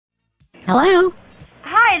Hello?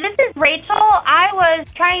 Hi, this is Rachel. I was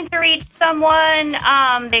trying to reach someone.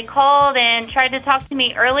 They called and tried to talk to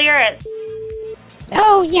me earlier at...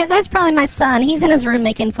 Oh, yeah, that's probably my son. He's in his room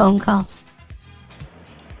making phone calls.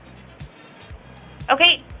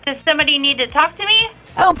 Okay, does somebody need to talk to me?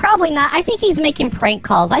 Oh, probably not. I think he's making prank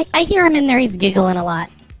calls. I hear him in there. He's giggling a lot.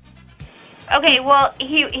 Okay, well,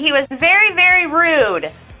 he was very, very rude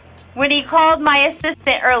when he called my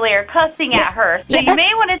assistant earlier, cussing at her. So you may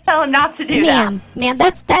want to tell him not to do that. Ma'am,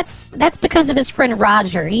 that's because of his friend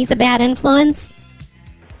Roger. He's a bad influence.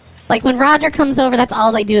 Like, when Roger comes over, that's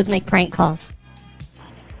all they do is make prank calls.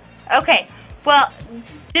 Okay, well,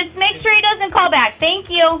 just make sure he doesn't call back. Thank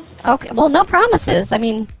you. Okay, well, no promises. I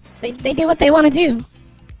mean, they do what they want to do.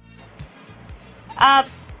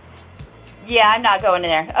 Yeah, I'm not going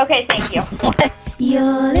in there. Okay, thank you. What?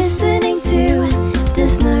 You're listening to the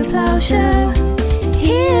Snowplow Show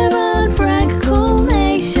here on Frank Cool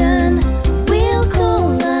Nation. We'll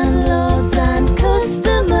call landlords and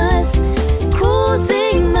customers,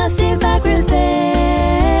 causing massive aggravation.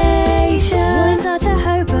 He's not a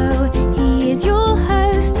hobo, he is your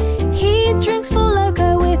host. He drinks for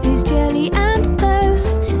loco with his jelly and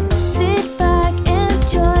toast. Sit back,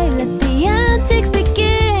 enjoy, let the antics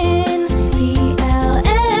begin.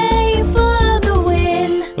 PLA for the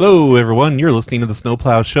win. Hello, everyone. You're listening to the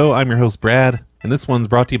Snowplow Show. I'm your host, Brad, and this one's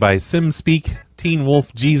brought to you by Simspeak, Teen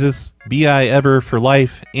Wolf Jesus, B.I. Eber for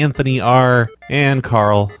Life, Anthony R., and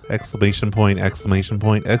Karl! Exclamation point, exclamation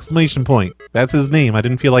point, exclamation point. That's his name. I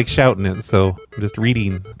didn't feel like shouting it, so I'm just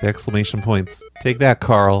reading the exclamation points. Take that,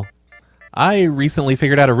 Karl. I recently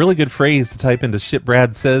figured out a really good phrase to type into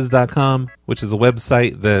shitbradsays.com, which is a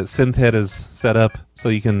website that Synthhead has set up so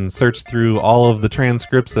you can search through all of the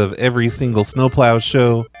transcripts of every single Snowplow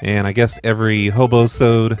show, and I guess every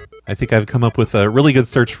Hobo-sode. I think I've come up with a really good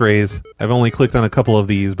search phrase. I've only clicked on a couple of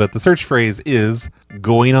these, but the search phrase is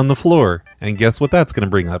going on the floor. And guess what that's going to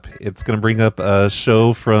bring up? It's going to bring up a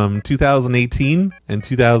show from 2018 and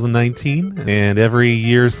 2019, and every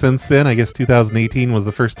year since then. I guess 2018 was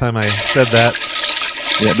the first time I said that.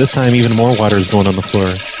 Yeah, this time even more water is going on the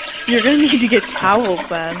floor. You're gonna need to get towels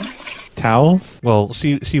then. Towels? Well,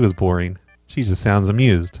 she was boring. She just sounds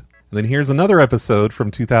amused. And then here's another episode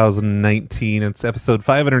from 2019. It's episode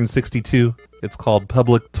 562. It's called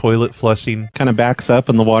Public Toilet Flushing. Kind of backs up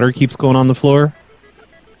and the water keeps going on the floor.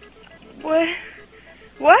 What?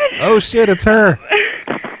 What? Oh shit, it's her!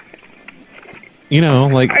 You know,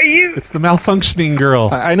 like, Are you... it's the malfunctioning girl.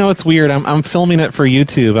 I know it's weird. I'm filming it for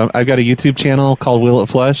YouTube. I've got a YouTube channel called Will It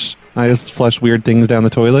Flush. I just flush weird things down the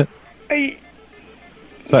toilet. Are you...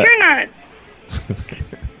 So, You're not...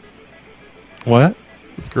 what?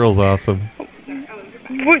 This girl's awesome.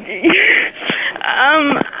 What...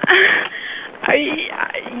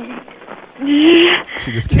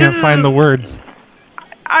 She just can't find the words.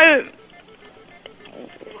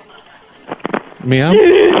 Ma'am?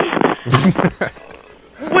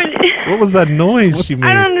 What was that noise she made?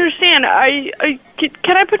 I don't understand.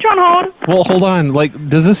 Can I put you on hold? Well, hold on. Like,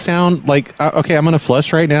 does this sound like... okay, I'm going to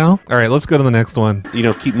flush right now. All right, let's go to the next one. You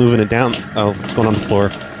know, keep moving it down. Oh, it's going on the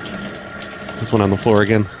floor. Just went on the floor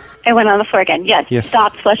again. It went on the floor again. Yes.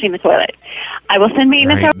 Stop flushing the toilet. I will send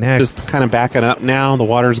maintenance out. Next. Just kind of backing up now. The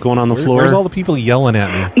water's going on the floor. Where's all the people yelling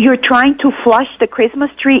at me? You're trying to flush the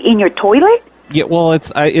Christmas tree in your toilet? Yeah, well,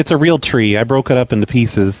 it's a real tree. I broke it up into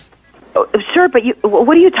pieces. Oh, sir, but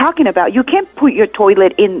what are you talking about? You can't put your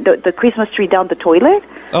toilet in the Christmas tree down the toilet?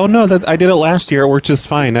 Oh, no, I did it last year. It worked just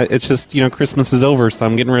fine. It's just, you know, Christmas is over, so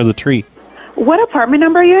I'm getting rid of the tree. What apartment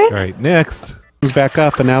number are you in? All right, next. Comes back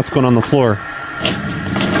up, and now it's going on the floor.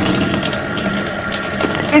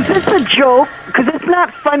 Is this a joke? Because it's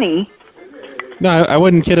not funny. No, I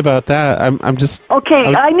wouldn't kid about that. I'm just...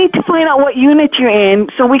 Okay, I need to find out what unit you're in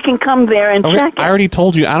so we can come there and check it. I already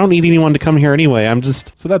told you. I don't need anyone to come here anyway. I'm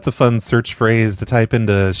just... So that's a fun search phrase to type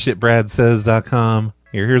into shitbradsays.com.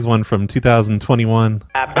 Here's one from 2021.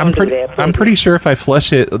 I'm pretty sure if I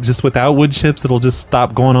flush it just without wood chips, it'll just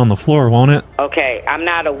stop going on the floor, won't it? Okay, I'm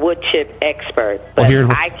not a wood chip expert, but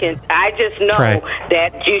well, I just know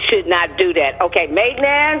that you should not do that. Okay,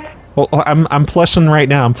 maintenance? Well, I'm flushing right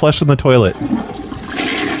now. I'm flushing the toilet.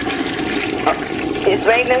 Is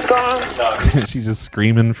maintenance gone? No. She's just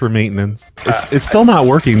screaming for maintenance. It's still not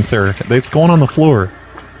working, sir. It's going on the floor.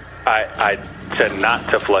 I said not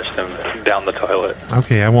to flush them down the toilet.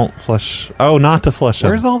 Okay, I won't flush. Oh, not to flush them.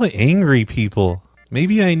 Where's all the angry people?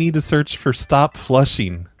 Maybe I need to search for stop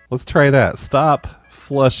flushing. Let's try that. Stop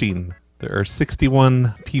flushing. There are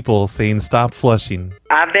 61 people saying stop flushing.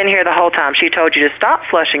 I've been here the whole time. She told you to stop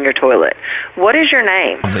flushing your toilet. What is your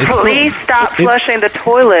name? Please stop flushing the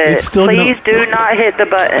toilet. Please do not hit the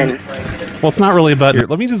button. Well, it's not really a button. Here,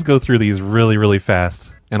 let me just go through these really, really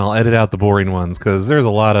fast, and I'll edit out the boring ones, because there's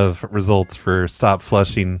a lot of results for stop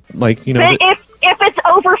flushing. Like, you know... If it's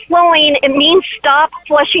overflowing, it means stop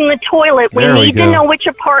flushing the toilet. We need to know which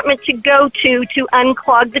apartment to go to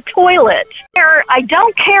unclog the toilet. I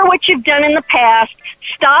don't care what you've done in the past.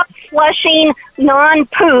 Stop flushing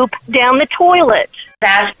non-poop down the toilet. I've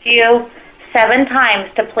asked you 7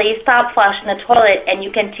 times to please stop flushing the toilet, and you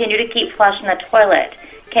continue to keep flushing the toilet.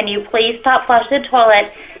 Can you please stop flushing the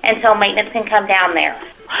toilet until maintenance can come down there?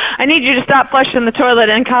 I need you to stop flushing the toilet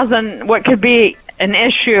and causing what could be an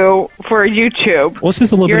issue for YouTube. Well, it's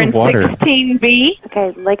just a little bit of water. 16B.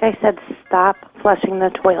 Okay, like I said, stop flushing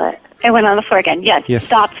the toilet. It went on the floor again. Yes,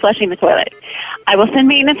 stop flushing the toilet. I will send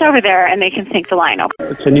maintenance over there, and they can sink the line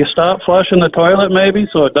over. Can you stop flushing the toilet, maybe,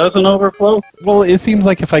 so it doesn't overflow? Well, it seems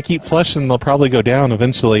like if I keep flushing, they'll probably go down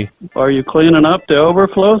eventually. Are you cleaning up the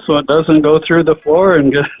overflow so it doesn't go through the floor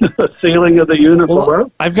and get the ceiling of the unit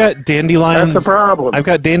below? I've got dandelions. That's the problem. I've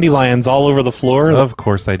got dandelions all over the floor. Of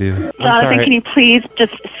course I do. Jonathan, can you please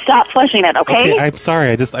just stop flushing it, okay? I'm sorry.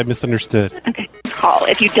 I misunderstood. Okay. Call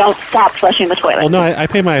if you don't stop flushing the toilet. Well, no, I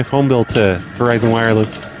pay my phone bill to Verizon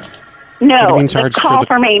Wireless. No, the call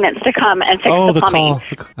for maintenance to come and fix the plumbing.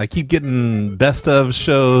 Call. I keep getting best of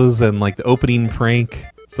shows and like the opening prank,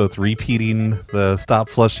 so it's repeating the stop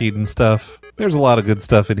flushing and stuff. There's a lot of good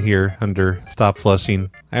stuff in here under stop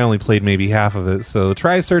flushing. I only played maybe half of it, so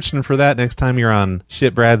try searching for that next time you're on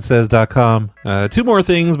shitbradsays.com. 2 more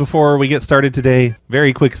things before we get started today.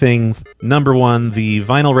 Very quick things. Number 1, the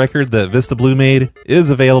vinyl record that Vista Blue made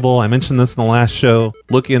is available. I mentioned this in the last show.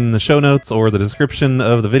 Look in the show notes or the description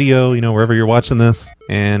of the video, wherever you're watching this,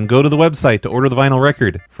 and go to the website to order the vinyl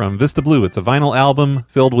record from Vista Blue. It's a vinyl album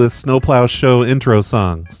filled with Snowplow Show intro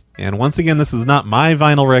songs. And once again, this is not my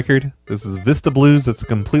vinyl record. This is Vista Blue's. It's a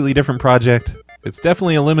completely different project. It's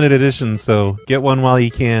definitely a limited edition, so get one while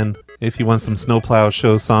you can if you want some Snowplow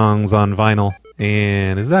Show songs on vinyl.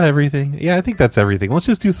 And is that everything? Yeah, I think that's everything. Let's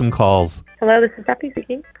just do some calls. Hello, this is Stephanie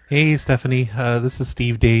speaking. Hey, Stephanie. This is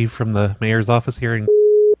Steve Dave from the mayor's office here in...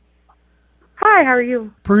 Hi, how are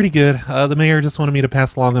you? Pretty good. The mayor just wanted me to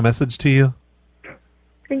pass along a message to you.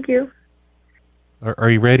 Thank you.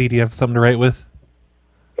 Are you ready? Do you have something to write with?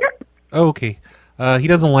 Yep. Oh, okay. He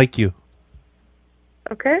doesn't like you.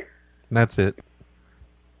 Okay. That's it.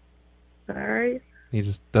 All right. He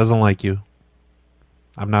just doesn't like you.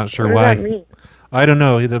 I'm not sure what why. Does that mean? I don't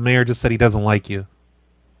know. The mayor just said he doesn't like you.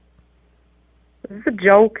 Is this a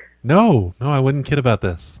joke? No, I wouldn't kid about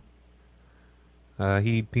this.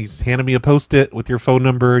 He's handed me a Post-it with your phone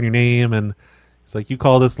number and your name, and he's like, you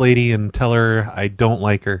call this lady and tell her I don't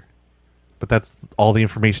like her. But that's all the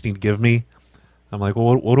information he'd give me. I'm like,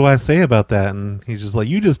 well, what do I say about that? And he's just like,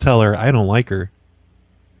 you just tell her I don't like her.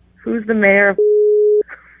 Who's the mayor of...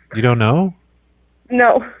 You don't know?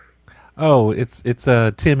 No. Oh, it's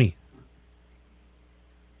Timmy.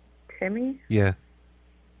 Timmy? Yeah.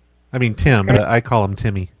 I mean Tim, but I call him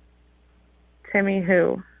Timmy. Timmy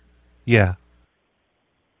who? Yeah.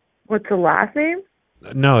 What's the last name?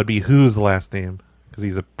 No, it'd be who's the last name, because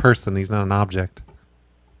he's a person. He's not an object.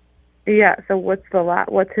 Yeah. So what's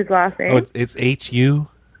his last name? Oh, it's H-U.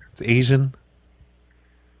 It's Asian.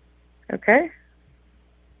 Okay.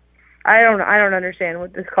 I don't understand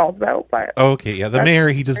what this call's about, but... Okay, yeah. The mayor,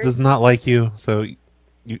 he just does not like you, so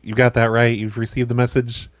you got that right. You've received the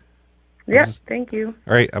message. Yes, thank you.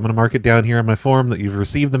 All right, I'm going to mark it down here on my form that you've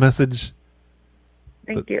received the message.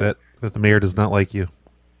 Thank you. That the mayor does not like you.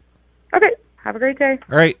 Okay, have a great day.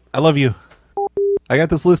 All right, I love you. I got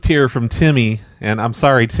this list here from Timmy, and I'm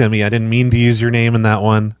sorry, Timmy. I didn't mean to use your name in that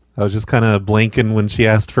one. I was just kind of blanking when she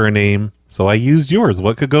asked for a name, so I used yours.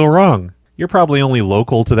 What could go wrong? You're probably only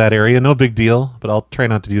local to that area, no big deal, but I'll try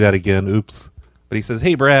not to do that again. Oops. But he says,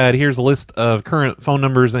 hey, Brad, here's a list of current phone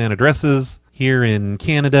numbers and addresses here in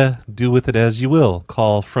Canada. Do with it as you will.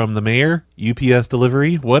 Call from the mayor, UPS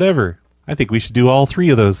delivery, whatever. I think we should do all 3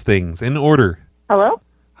 of those things in order. Hello?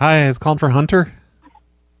 Hi, it's calling for Hunter.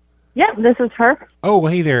 Yep, this is her. Oh,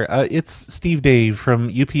 hey there. It's Steve Dave from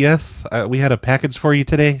UPS. We had a package for you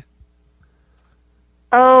today.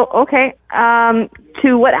 Oh, okay.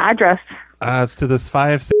 To what address? It's to this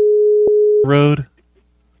 5 road.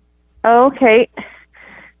 Okay.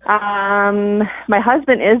 My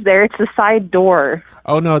husband is there. It's the side door.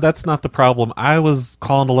 Oh, no, that's not the problem. I was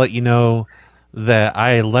calling to let you know that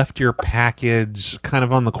I left your package kind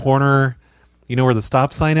of on the corner. You know where the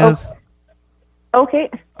stop sign is? Okay.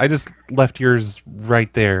 I just left yours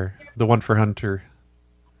right there. The one for Hunter.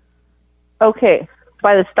 Okay.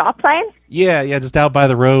 By the stop sign? Yeah, just out by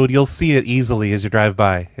the road. You'll see it easily as you drive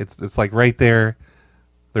by. It's like right there.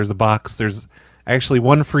 There's a box. There's actually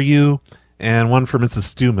one for you and one for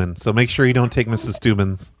Mrs. Stuman. So make sure you don't take Mrs.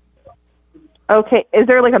 Stuman's. Okay. Is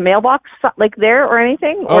there like a mailbox like there or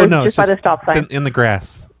anything? Oh, or no. Just by the stop sign? It's in the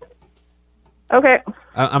grass. Okay.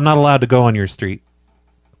 I'm not allowed to go on your street.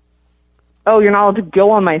 Oh, you're not allowed to go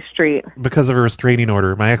on my street. Because of a restraining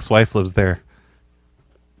order. My ex-wife lives there.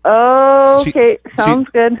 Okay, sounds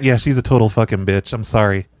good. Yeah, she's a total fucking bitch. I'm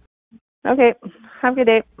sorry. Okay, have a good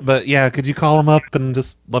day. But yeah, could you call him up and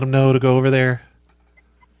just let him know to go over there?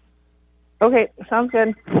 Okay, sounds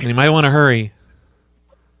good. And you might want to hurry.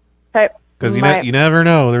 Okay. Because you never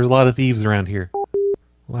know. There's a lot of thieves around here. Well,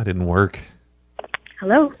 that didn't work.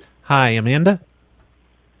 Hello? Hi, Amanda?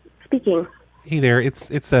 Speaking. Hey there, it's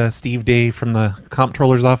Steve Day from the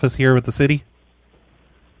comptroller's office here with the city.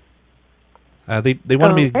 They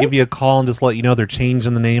wanted me to give you a call and just let you know they're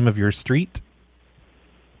changing the name of your street.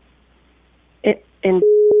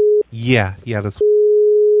 Yeah, this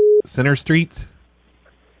Center Street.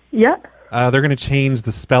 Yeah. They're going to change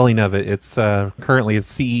the spelling of it. It's currently it's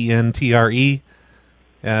CENTRE.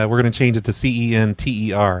 We're going to change it to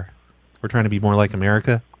CENTER. We're trying to be more like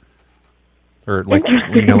America, or like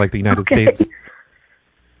like the United States.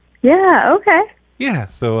 Yeah. Okay. Yeah,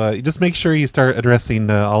 so just make sure you start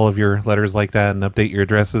addressing all of your letters like that and update your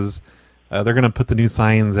addresses. They're going to put the new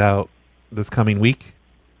signs out this coming week.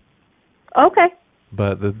 Okay.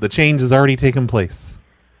 But the change has already taken place.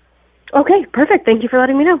 Okay, perfect. Thank you for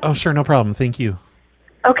letting me know. Oh, sure, no problem. Thank you.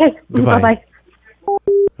 Okay, Goodbye. Bye-bye.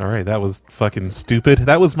 All right, that was fucking stupid.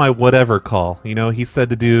 That was my whatever call. He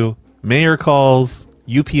said to do mayor calls,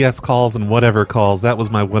 UPS calls, and whatever calls. That was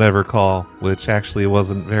my whatever call, which actually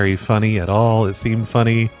wasn't very funny at all. It seemed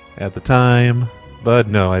funny at the time, but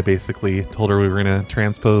no, I basically told her we were going to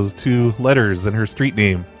transpose 2 letters in her street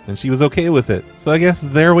name, and she was okay with it. So I guess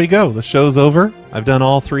there we go. The show's over. I've done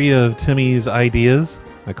all 3 of Timmy's ideas.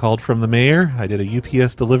 I called from the mayor, I did a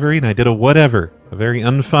UPS delivery, and I did a whatever. A very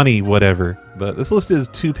unfunny whatever. But this list is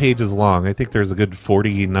 2 pages long. I think there's a good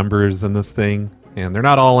 40 numbers in this thing. And they're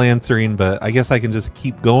not all answering, but I guess I can just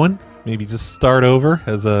keep going. Maybe just start over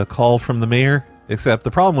as a call from the mayor. Except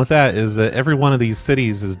the problem with that is that every one of these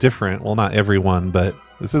cities is different. Well, not every one, but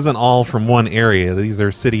this isn't all from one area. These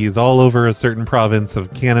are cities all over a certain province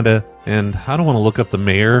of Canada. And I don't want to look up the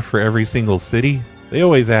mayor for every single city. They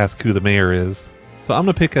always ask who the mayor is. So I'm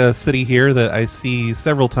going to pick a city here that I see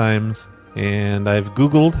several times. And I've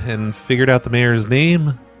Googled and figured out the mayor's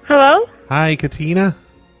name. Hello? Hi, Katina.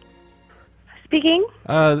 Speaking.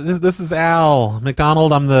 This is Al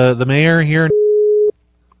McDonald. I'm the mayor here.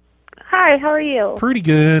 Hi, how are you? Pretty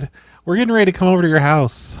good. We're getting ready to come over to your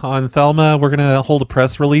house on Thelma. We're going to hold a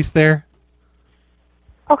press release there.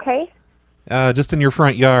 Okay. Just in your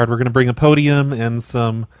front yard. We're going to bring a podium and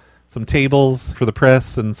some tables for the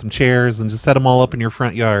press and some chairs and just set them all up in your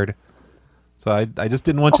front yard. So I just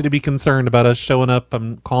didn't want you to be concerned about us showing up.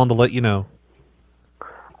 I'm calling to let you know.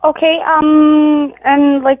 Okay,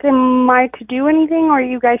 and like, am I to do anything, or are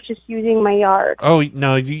you guys just using my yard? Oh,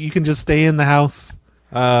 no, you can just stay in the house.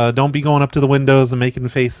 Don't be going up to the windows and making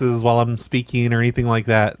faces while I'm speaking or anything like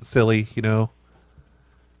that. Silly,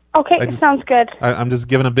 Okay, sounds good. I'm just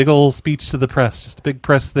giving a big old speech to the press, just a big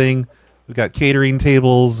press thing. We've got catering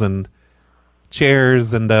tables and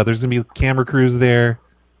chairs, and there's going to be camera crews there.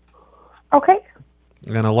 Okay.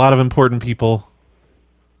 And a lot of important people.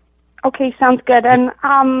 Okay, sounds good. And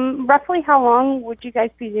roughly how long would you guys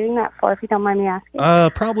be doing that for, if you don't mind me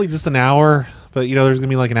asking? Probably just an hour. But, there's going to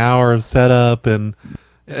be like an hour of setup, and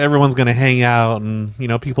everyone's going to hang out, and,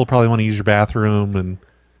 people probably want to use your bathroom, and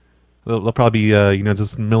they'll probably be,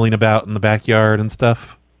 just milling about in the backyard and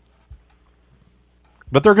stuff.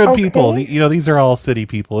 But they're good people. These are all city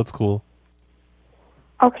people. It's cool.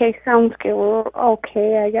 Okay, sounds good. Well,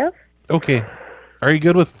 okay, I guess. Okay. Are you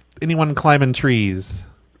good with anyone climbing trees?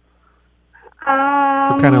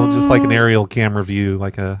 Or kind of just like an aerial camera view,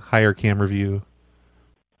 like a higher camera view.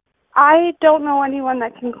 I don't know anyone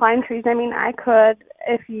that can climb trees. I mean, I could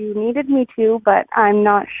if you needed me to, but I'm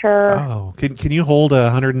not sure. Oh, can you hold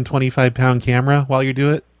a 125-pound camera while you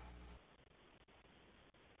do it?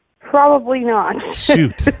 Probably not.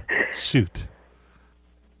 Shoot.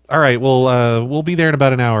 All right, well, we'll be there in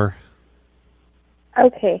about an hour.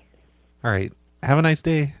 Okay. All right. Have a nice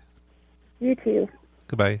day. You too.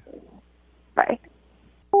 Goodbye. Bye.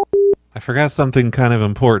 I forgot something kind of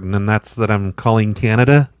important, and that's that I'm calling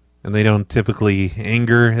Canada, and they don't typically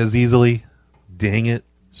anger as easily. Dang it.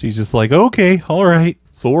 She's just like, okay, all right.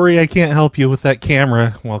 Sorry I can't help you with that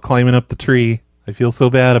camera while climbing up the tree. I feel so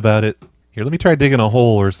bad about it. Here, let me try digging a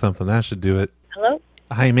hole or something. That should do it. Hello?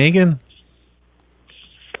 Hi, Megan?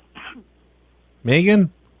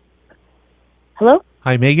 Megan? Hello?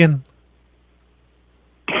 Hi, Megan?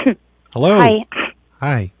 Hello? Hi.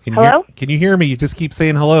 Hi. Hello? Can you hear me? You just keep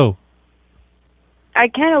saying hello. I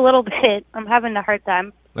can a little bit. I'm having a hard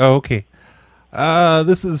time. Oh, okay.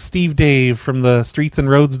 This is Steve Dave from the Streets and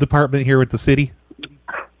Roads Department here with the city.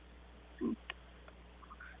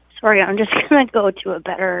 Sorry, I'm just going to go to a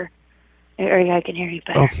better area. I can hear you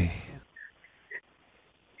better. Okay.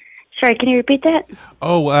 Sorry, can you repeat that?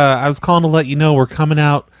 Oh, I was calling to let you know we're coming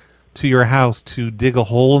out to your house to dig a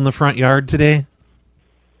hole in the front yard today.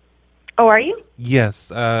 Oh, are you?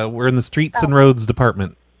 Yes, we're in the Streets and Roads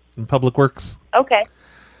Department in Public Works. Okay.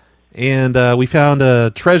 And we found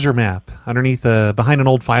a treasure map underneath behind an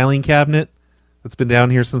old filing cabinet that's been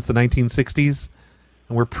down here since the 1960s.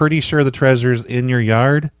 And we're pretty sure the treasure's in your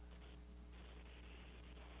yard.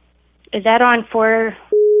 Is that on 4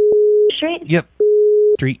 Street? Yep.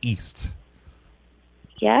 Street East.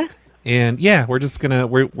 Yeah? And yeah, we're just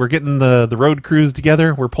we're getting the road crews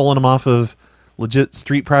together. We're pulling them off of legit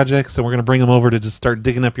street projects, and we're gonna bring them over to just start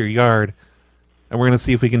digging up your yard. And we're gonna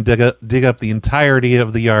see if we can dig up the entirety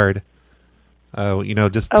of the yard.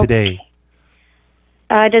 Just today.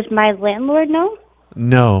 Does my landlord know?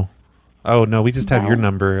 No. Oh no, we just have your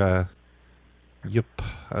number. Yep.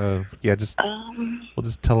 Yeah, we'll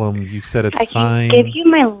just tell them you said it's fine. I can give you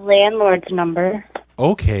my landlord's number.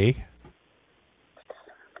 Okay.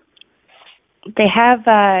 They have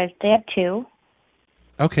 2.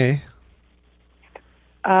 Okay.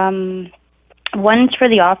 One's for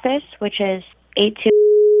the office, which is 82.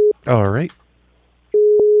 All right.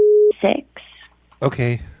 6.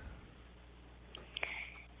 Okay.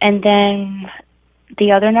 And then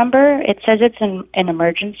the other number, it says it's an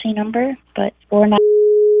emergency number, but 49.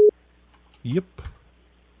 Yep.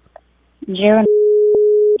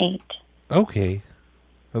 08. Okay.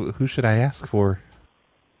 Who should I ask for?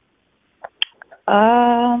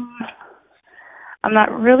 I'm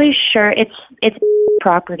not really sure. It's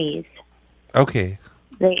properties. Okay.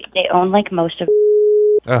 They own like most of.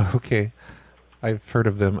 Oh, okay. I've heard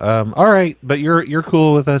of them. All right, but you're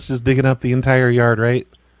cool with us just digging up the entire yard, right?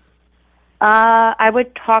 I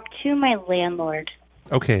would talk to my landlord.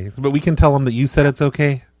 Okay, but we can tell him that you said it's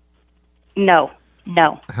okay? No.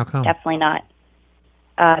 How come? Definitely not.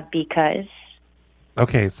 Because.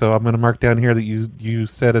 Okay, so I'm going to mark down here that you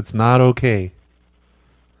said it's not okay.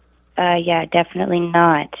 Yeah, definitely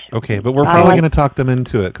not. Okay, but we're probably going to talk them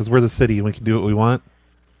into it because we're the city and we can do what we want.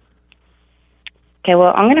 Okay,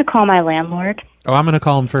 well, I'm going to call my landlord. Oh, I'm going to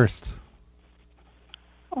call him first.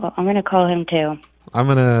 Well, I'm going to call him too.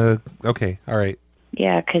 Okay, all right.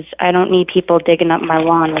 Yeah, because I don't need people digging up my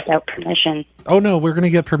lawn without permission. Oh, no, we're going to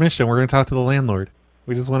get permission. We're going to talk to the landlord.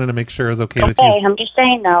 We just wanted to make sure it was okay with you. Okay, I'm just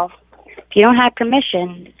saying, though, if you don't have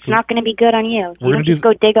permission, it's not going to be good on you. You don't just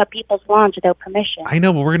go dig up people's lawns without permission. I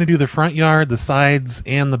know, but we're going to do the front yard, the sides,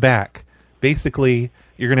 and the back. Basically,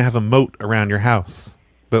 you're going to have a moat around your house,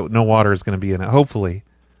 but no water is going to be in it, hopefully.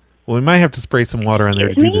 Well, we might have to spray some water in there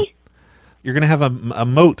to do this. You're going to have a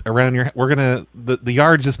moat around your... The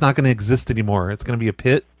yard's just not going to exist anymore. It's going to be a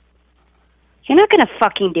pit. You're not going to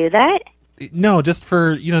fucking do that. No, just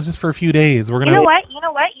for a few days. We're gonna. You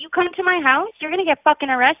know what? You come to my house, you're gonna get fucking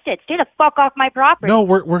arrested. Stay the fuck off my property. No,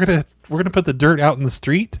 we're gonna put the dirt out in the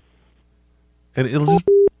street, and it'll just.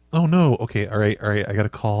 Oh no. Okay. All right. I gotta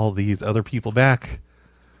call these other people back.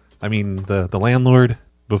 I mean the landlord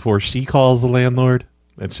before she calls the landlord.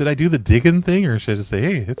 And should I do the digging thing or should I just say,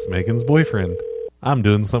 hey, it's Megan's boyfriend. I'm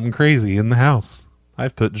doing something crazy in the house.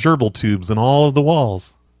 I've put gerbil tubes in all of the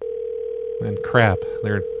walls. And crap,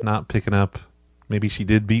 they're not picking up. Maybe she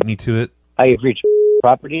did beat me to it. You've reached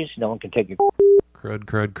properties. No one can take your...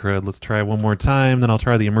 Crud. Let's try one more time. Then I'll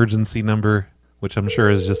try the emergency number, which I'm sure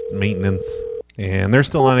is just maintenance. And they're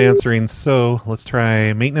still not answering, so let's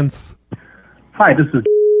try maintenance. Hi, this is...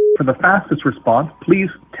 For the fastest response, please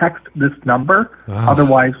text this number.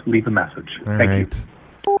 Otherwise, leave a message. Thank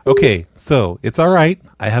you. Okay, so it's all right.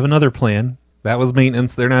 I have another plan. That was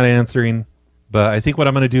maintenance. They're not answering. But I think what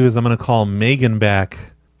I'm going to do is I'm going to call Megan back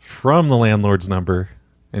from the landlord's number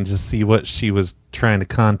and just see what she was trying to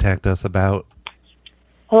contact us about.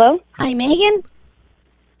 Hello? Hi, Megan?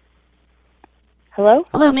 Hello?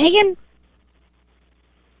 Hello, Megan?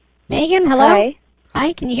 Megan, hello? Hi.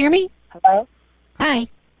 Hi, can you hear me? Hello? Hi.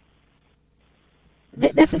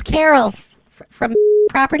 This is Karl from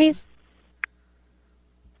Properties.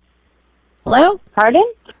 Hello? Pardon?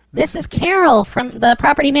 This is Karl from the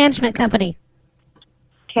Property Management Company.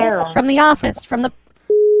 Karl? From the office, from the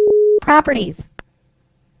Properties.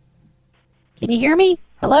 Can you hear me?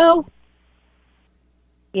 Hello?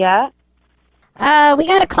 Yeah? We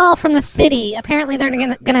got a call from the city. Apparently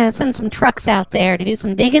they're gonna send some trucks out there to do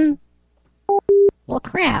some digging. Well,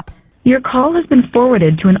 crap. Your call has been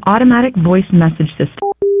forwarded to an automatic voice message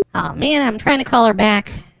system. Oh, man, I'm trying to call her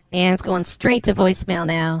back, and it's going straight to voicemail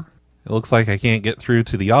now. It looks like I can't get through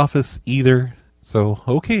to the office either. So,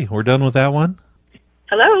 okay, we're done with that one.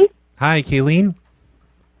 Hello? Hi, Kayleen.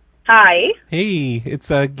 Hi. Hey,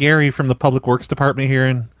 it's Gary from the Public Works Department here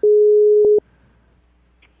in...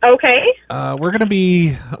 Okay. We're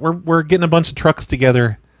getting a bunch of trucks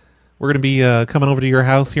together. We're going to be coming over to your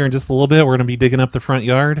house here in just a little bit. We're going to be digging up the front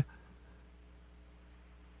yard.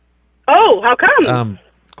 Oh, how come?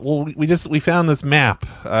 Well, we found this map.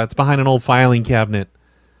 It's behind an old filing cabinet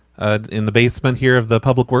in the basement here of the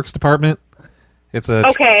Public Works Department. It's a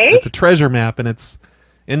treasure map, and it's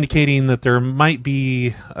indicating that there might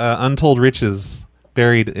be untold riches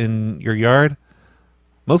buried in your yard,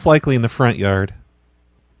 most likely in the front yard.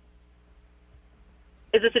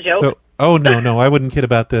 Is this a joke? So, oh no, I wouldn't kid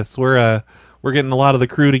about this. We're getting a lot of the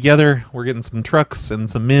crew together. We're getting some trucks and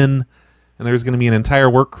some men, and there's going to be an entire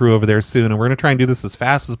work crew over there soon, and we're going to try and do this as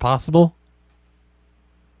fast as possible.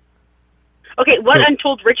 Okay, what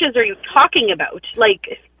untold riches are you talking about?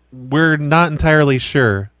 Like, we're not entirely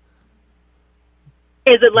sure.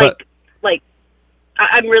 Is it like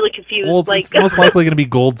I'm really confused. Well, like, it's most likely going to be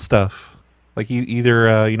gold stuff, like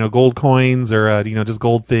either gold coins or just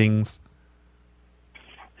gold things.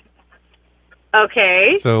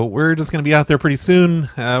 Okay. So we're just going to be out there pretty soon.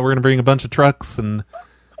 We're going to bring a bunch of trucks and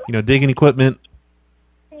digging equipment.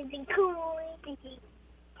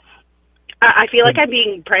 I feel like I'm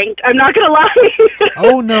being pranked. I'm not going to lie.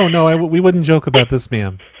 Oh no, we wouldn't joke about this,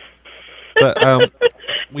 ma'am. But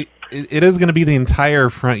it is going to be the entire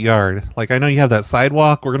front yard. Like, I know you have that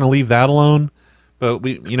sidewalk. We're going to leave that alone. But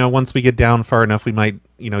once we get down far enough, we might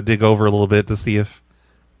dig over a little bit to see if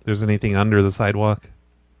there's anything under the sidewalk.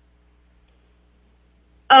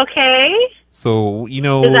 Okay. So,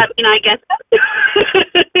 Does that mean I get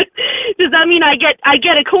Does that mean I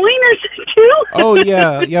get a coin or something too? Oh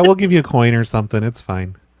yeah, we'll give you a coin or something. It's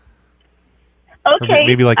fine. Okay. Or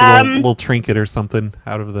maybe like a little trinket or something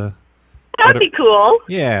out of the... That'd be cool.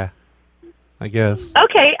 Yeah, I guess.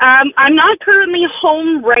 Okay, I'm not currently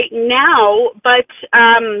home right now, but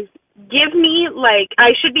give me,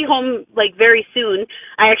 I should be home, very soon.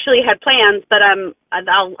 I actually had plans, but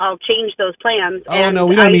I'll change those plans. Oh, no,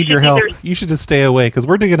 we don't need your help. You should just stay away, because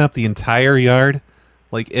we're digging up the entire yard,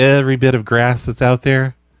 every bit of grass that's out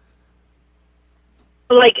there.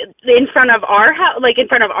 In front of our house, in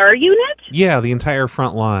front of our unit? Yeah, the entire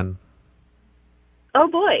front lawn. Oh,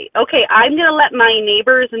 boy. Okay, I'm going to let my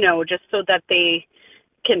neighbors know just so that they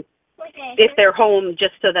can, if they're home,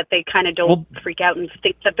 just so that they kind of don't freak out and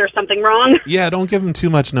think that there's something wrong. Yeah, don't give them too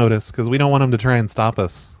much notice, because we don't want them to try and stop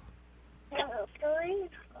us.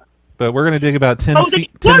 But we're going to dig about 10 feet.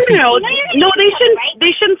 No,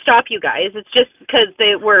 they shouldn't stop you guys. It's just because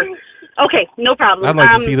they were... Okay, no problem. I'd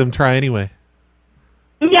like to see them try anyway.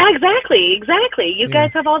 Yeah, exactly. You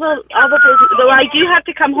guys have all the though I do have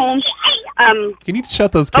to come home. Can you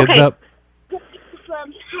shut those kids up?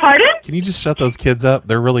 Pardon? Can you just shut those kids up?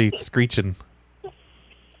 They're really screeching.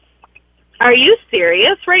 Are you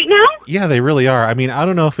serious right now? Yeah, they really are. I mean, I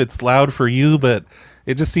don't know if it's loud for you, but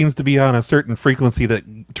it just seems to be on a certain frequency that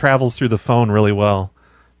travels through the phone really well.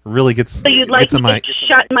 It really gets... So you'd like me to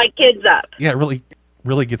shut my kids up? Yeah, it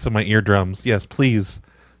really gets in my eardrums. Yes, please,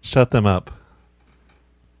 shut them up.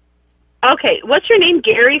 Okay, what's your name?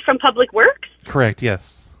 Gary from Public Works? Correct,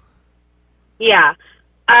 yes. Yeah.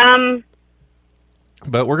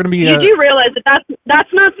 But we're going to be... You do realize that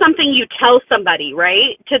that's not something you tell somebody,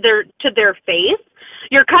 right? To their face.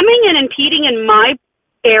 You're coming and impeding in my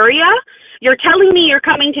area. You're telling me you're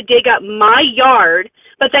coming to dig up my yard,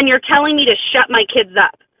 but then you're telling me to shut my kids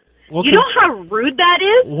up. Well, you know how rude that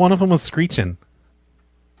is? One of them was screeching.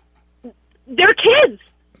 They're kids.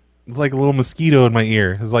 It's like a little mosquito in my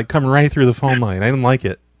ear. It's coming right through the phone line. I didn't like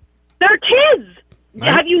it. They're kids.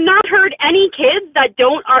 Have you not heard any kids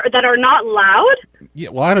that are not loud? Yeah,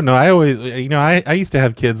 well, I don't know. I always, I used to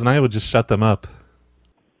have kids, and I would just shut them up.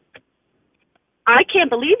 I can't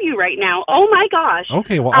believe you right now. Oh my gosh.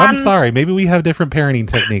 Okay, well, I'm sorry. Maybe we have different parenting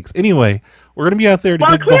techniques. Anyway, we're going to be out there to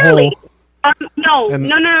dig the hole. No.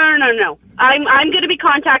 I'm going to be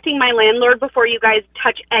contacting my landlord before you guys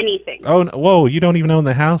touch anything. Oh, whoa! You don't even own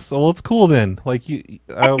the house? Well, it's cool then. Exactly.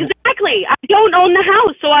 I don't own the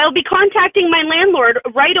house, so I'll be contacting my landlord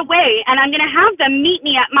right away, and I'm going to have them meet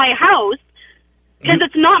me at my house because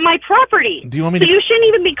it's not my property. Do you want me so you shouldn't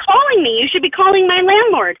even be calling me. You should be calling my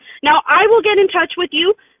landlord. Now, I will get in touch with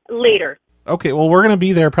you later. Okay, well, we're going to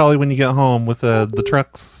be there probably when you get home with the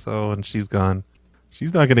trucks, so, and she's gone.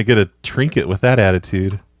 She's not going to get a trinket with that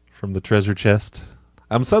attitude from the treasure chest.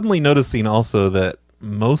 I'm suddenly noticing also that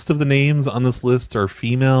most of the names on this list are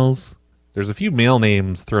females. There's a few male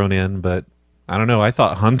names thrown in, but I don't know. I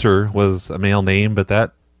thought Hunter was a male name, but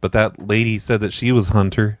that lady said that she was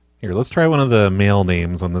Hunter. Here, let's try one of the male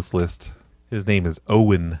names on this list. His name is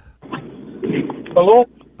Owen. Hello?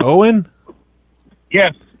 Owen?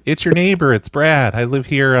 Yes. It's your neighbor. It's Brad. I live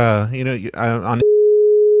here, on...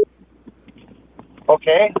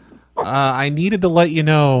 Okay. I needed to let you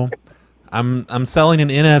know I'm selling an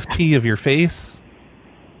NFT of your face.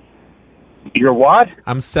 Your what?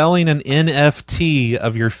 I'm selling an NFT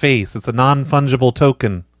of your face. It's a non-fungible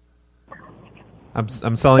token. I'm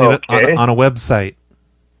selling it on a website.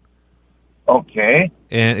 Okay.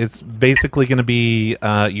 And it's basically going to be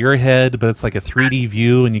your head, but it's like a 3D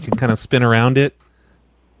view, and you can kind of spin around it.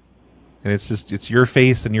 And it's your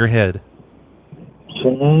face and your head. So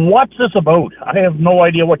what's this about? I have no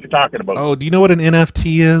idea what you're talking about. Oh, do you know what an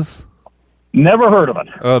NFT is? Never heard of it.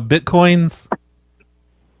 Bitcoins?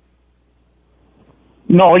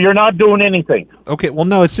 No, you're not doing anything. Okay, well,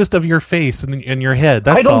 no, it's just of your face and your head.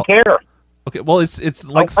 That's all. I don't care. Okay, well, it's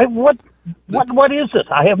like... What is this?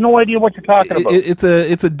 I have no idea what you're talking about. It's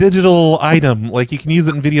a digital item. Like, you can use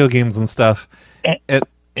it in video games and stuff.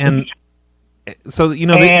 And so, you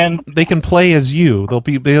know, they can play as you. They'll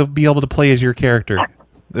be able to play as your character.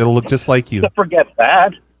 It'll look just like you. Forget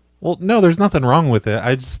that. Well, no, there's nothing wrong with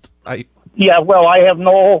it. Yeah, well, I have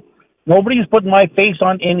nobody's putting my face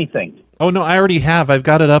on anything. Oh, no, I already have. I've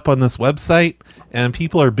got it up on this website, and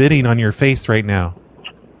people are bidding on your face right now.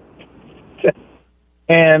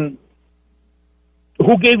 And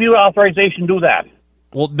who gave you authorization to do that?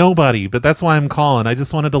 Well, nobody, but that's why I'm calling. I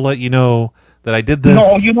just wanted to let you know that I did this.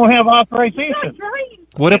 No, you don't have authorization.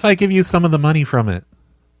 What if I give you some of the money from it?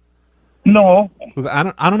 No. I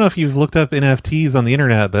don't know if you've looked up NFTs on the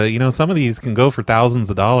internet, but, you know, some of these can go for thousands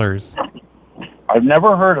of dollars. I've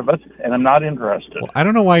never heard of it, and I'm not interested. Well, I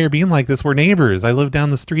don't know why you're being like this. We're neighbors. I live down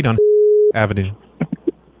the street on Avenue.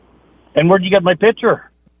 And where'd you get my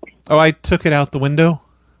picture? Oh, I took it out the window.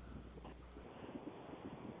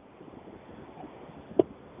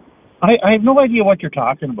 I have no idea what you're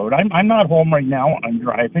talking about. I'm not home right now. I'm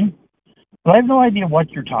driving. But I have no idea what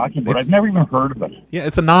you're talking about. I've never even heard of it. Yeah,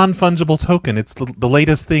 it's a non-fungible token. It's the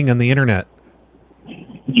latest thing on the internet.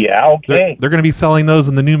 Yeah, okay. They're going to be selling those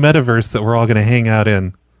in the new metaverse that we're all going to hang out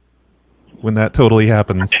in when that totally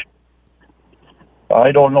happens.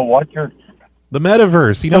 I don't know what you're... The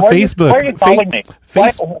metaverse, you know, Facebook. Why are you calling me?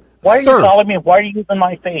 Why are you calling me? Why are you using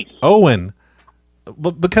my face? Owen.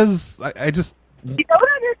 Because I just... You don't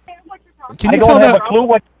understand what you're talking about. I don't have a clue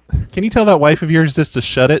what... Can you tell that wife of yours just to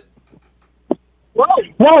shut it?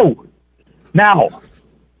 Whoa! Now.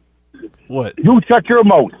 What? You shut your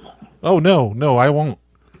mouth. Oh, no, I won't.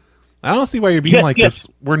 I don't see why you're being this.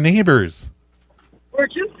 We're neighbors. We're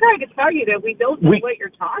just trying to tell you that we don't know what you're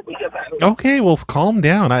talking about. Okay, well, calm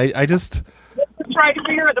down. I just... We're trying to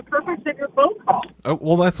figure out the purpose of your phone call. Oh,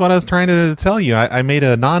 well, that's what I was trying to tell you. I made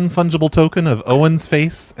a non-fungible token of Owen's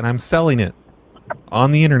face, and I'm selling it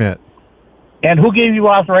on the internet. And who gave you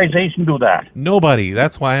authorization to do that? Nobody.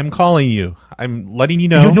 That's why I'm calling you. I'm letting you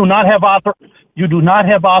know. You do not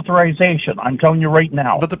have authorization. I'm telling you right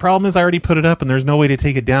now. But the problem is I already put it up, and there's no way to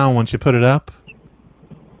take it down once you put it up.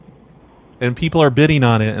 And people are bidding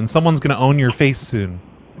on it, and someone's going to own your face soon.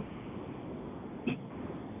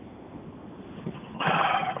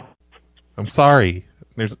 I'm sorry.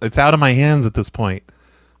 It's out of my hands at this point.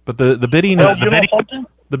 But the bidding is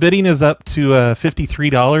the bidding is up to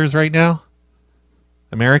 $53 right now.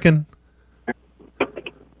 American.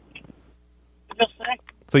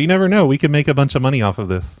 So you never know. We could make a bunch of money off of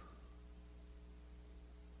this.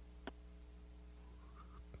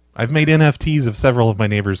 I've made NFTs of several of my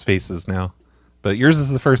neighbors' faces now. But yours is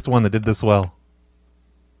the first one that did this well.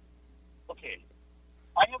 Okay.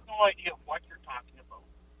 I have no idea what you're talking about.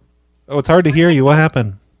 Oh, it's hard to hear you. What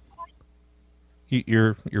happened?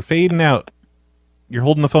 You're fading out. You're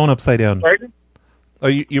holding the phone upside down. Pardon? Oh,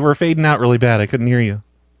 you were fading out really bad. I couldn't hear you.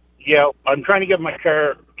 Yeah, I'm trying to get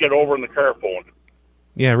over in the car phone.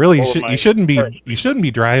 Yeah, really, you shouldn't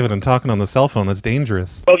be driving and talking on the cell phone. That's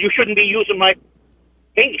dangerous. Well, you shouldn't be using my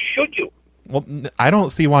face, should you? Well, I don't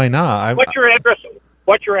see why not. What's your address?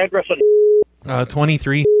 What's your address on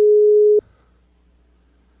 23.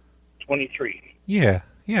 23. Yeah.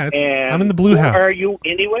 I'm in the blue house. Who are you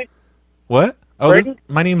anyway? What? Oh,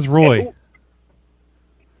 my name's Roy.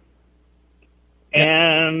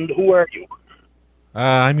 And who are you?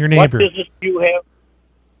 I'm your neighbor. What business do you have?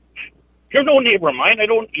 You're no neighbor of mine.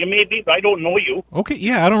 You may be, but I don't know you. Okay,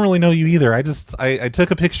 yeah, I don't really know you either. I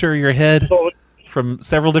took a picture of your head from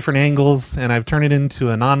several different angles, and I've turned it into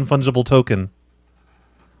a non-fungible token.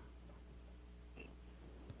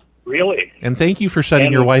 Really? And thank you for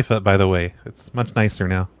shutting your wife up, by the way. It's much nicer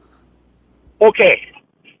now. Okay.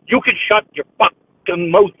 You can shut your fucking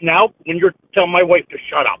mouth now when you're telling my wife to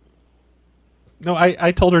shut up. No,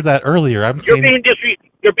 I told her that earlier.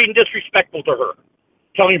 You're being disrespectful to her.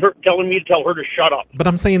 Telling me to tell her to shut up. But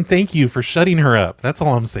I'm saying thank you for shutting her up. That's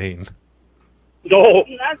all I'm saying. No.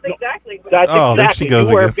 That's exactly what That's there exactly. she goes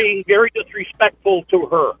You are again. being very disrespectful to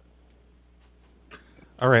her.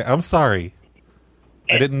 All right, I'm sorry.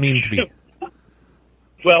 I didn't mean to be.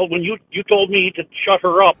 Well, when you told me to shut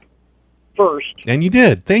her up first. And you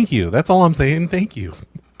did. Thank you. That's all I'm saying. Thank you.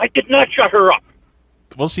 I did not shut her up.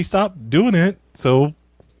 Well, she stopped doing it, so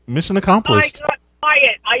mission accomplished. I got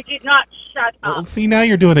quiet. I did not shut up. Well, see, now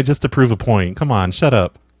you're doing it just to prove a point. Come on, shut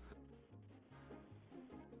up.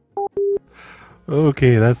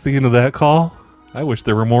 Okay, that's the end of that call. I wish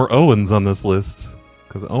there were more Owens on this list,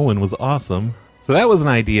 because Owen was awesome. So that was an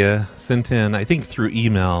idea sent in, I think, through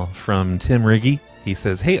email from Tim Riggy. He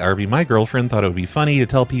says, "Hey, Arby, my girlfriend thought it would be funny to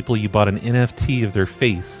tell people you bought an NFT of their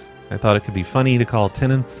face. I thought it could be funny to call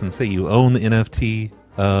tenants and say you own the NFT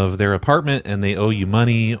of their apartment and they owe you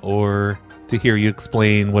money, or to hear you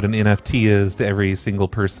explain what an NFT is to every single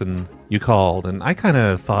person you called." And I kind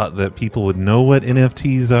of thought that people would know what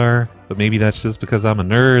NFTs are, but maybe that's just because I'm a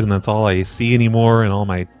nerd and that's all I see anymore in all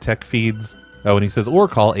my tech feeds. Oh, and he says, or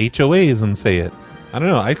call HOAs and say it. I don't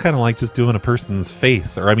know, I kind of like just doing a person's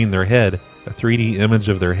face, or I mean their head, a 3D image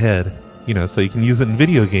of their head, you know, so you can use it in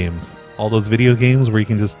video games. All those video games where you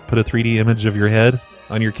can just put a 3D image of your head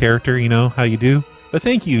on your character, you know how you do. But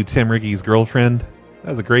thank you, Tim Riggy's girlfriend.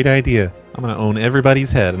 That was a great idea. I'm going to own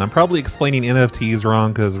everybody's head, and I'm probably explaining NFTs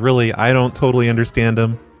wrong because really I don't totally understand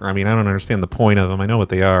them. Or I mean, I don't understand the point of them. I know what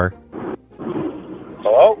they are.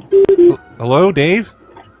 Hello? Hello, Dave?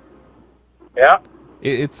 Yeah?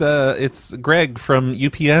 It's Greg from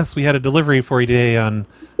UPS. We had a delivery for you today on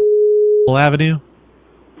Avenue.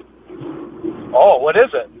 Oh, what is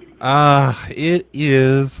it? It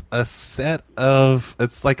is a set of,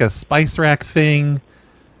 it's like a spice rack thing,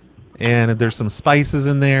 and there's some spices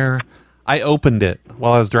in there. I opened it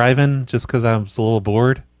while I was driving just because I was a little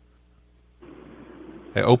bored.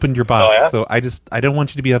 I opened your box, Oh, yeah? so I don't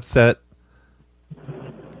want you to be upset.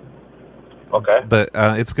 Okay. But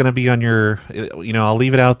it's going to be on your, you know, I'll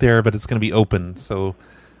leave it out there, but it's going to be open. So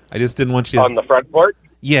I just didn't want you to... On the front porch?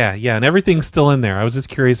 Yeah, and everything's still in there. I was just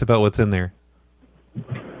curious about what's in there.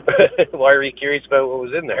 Why are you curious about what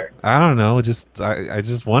was in there? I don't know. I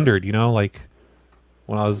just wondered, you know, like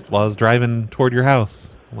while I was driving toward your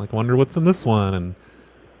house, I'm like, wonder what's in this one. And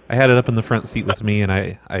I had it up in the front seat with me, and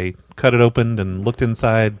I cut it open and looked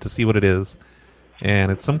inside to see what it is.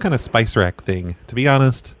 And it's some kind of spice rack thing. To be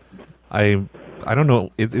honest, I don't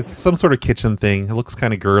know. It's some sort of kitchen thing. It looks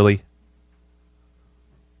kind of girly.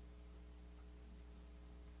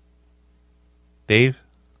 Dave?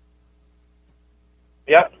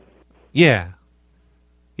 Yeah. Yeah.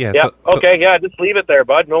 Yeah. So, okay, yeah, just leave it there,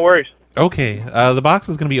 bud. No worries. Okay. The box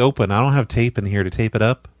is going to be open. I don't have tape in here to tape it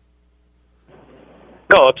up.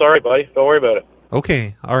 No, it's all right, buddy. Don't worry about it.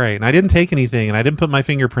 Okay. All right. And I didn't take anything, and I didn't put my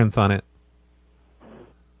fingerprints on it.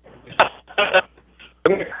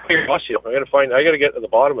 I'm gonna cross you. I gotta get to the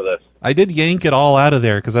bottom of this. I did yank it all out of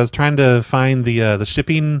there because I was trying to find the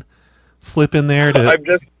shipping slip in there.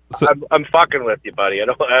 I'm fucking with you, buddy.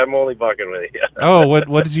 I'm only fucking with you. Oh,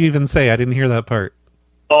 what did you even say? I didn't hear that part.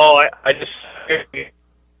 Oh, I just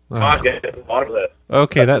get to the bottom of this.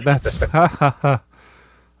 Okay, that's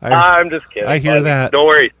I'm just kidding. I hear buddy. that. Don't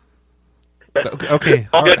worry. Okay.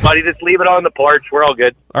 all good, buddy. Just leave it on the porch. We're all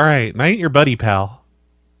good. All right. I ain't your buddy, pal.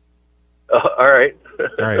 All right.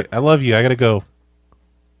 All right. I love you. I gotta go.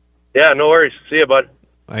 Yeah, no worries. See you, bud.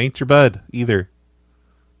 I ain't your bud either,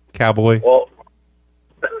 cowboy. Well,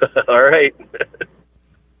 all right.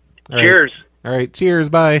 Cheers. All right. Cheers.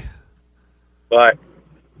 Bye. Bye.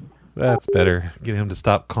 That's better. Get him to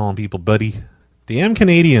stop calling people buddy. Damn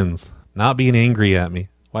Canadians not being angry at me.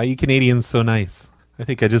 Why are you Canadians so nice? I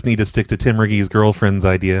think I just need to stick to Tim Riggy's girlfriend's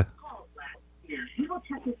idea.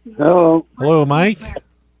 Hello. Hello, Mike.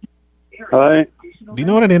 Hi. Do you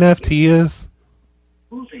know what an NFT is?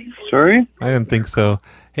 Sorry? I didn't think so.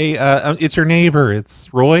 Hey, it's your neighbor.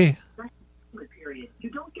 It's Roy.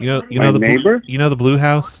 You know My the neighbor? You know the Blue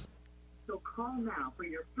House?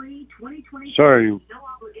 Sorry.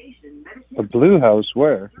 A Blue House,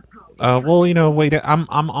 where? Well, you know, wait, I'm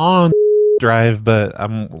on Drive, but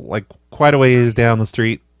I'm like quite a ways down the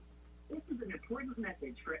street.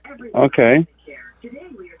 Okay.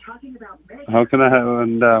 How can I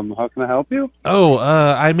help you? Oh,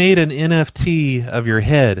 I made an NFT of your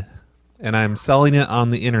head, and I'm selling it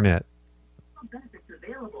on the internet.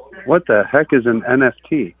 What the heck is an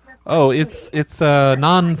NFT? Oh, it's a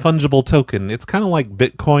non-fungible token. It's kind of like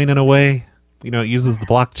Bitcoin in a way. You know, it uses the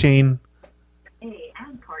blockchain.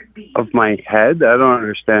 Of my head? I don't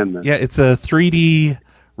understand this. Yeah, it's a 3D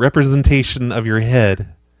representation of your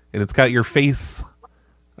head, and it's got your face,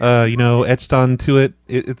 etched onto it.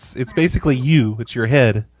 It's basically you. It's your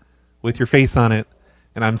head with your face on it,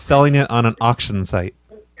 and I'm selling it on an auction site.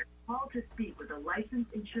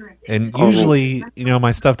 And usually,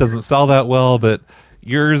 my stuff doesn't sell that well, but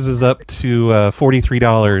yours is up to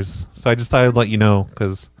 $43. So I just thought I'd let you know,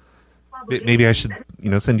 because maybe I should,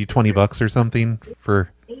 send you $20 or something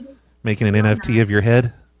for making an NFT of your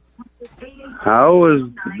head. How is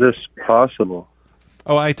this possible?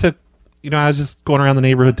 Oh, I took, I was just going around the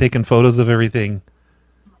neighborhood taking photos of everything.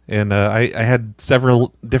 And I had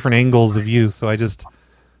several different angles of you, so I just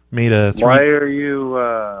made a... Why are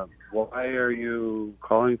you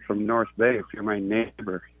calling from North Bay if you're my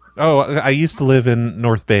neighbor? Oh, I used to live in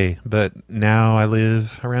North Bay, but now I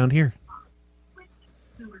live around here.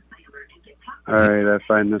 All right, I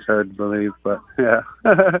find this hard to believe, but yeah.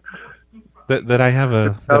 that I have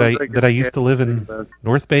I used to live in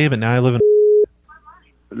North Bay, but now I live in...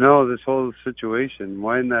 No, this whole situation.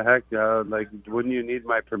 Why in the heck? Wouldn't you need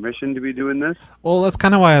my permission to be doing this? Well, that's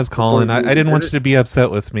kind of why I was calling. I didn't want you to be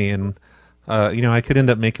upset with me, and I could end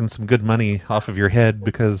up making some good money off of your head,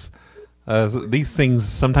 because these things,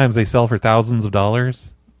 sometimes they sell for thousands of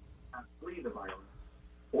dollars.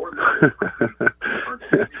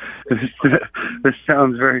 This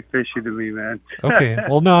sounds very fishy to me, man. Okay.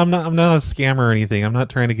 Well, no, I'm not a scammer or anything. I'm not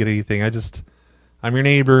trying to get anything. I'm your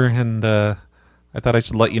neighbor, and I thought I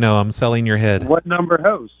should let you know I'm selling your head. What number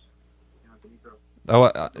house?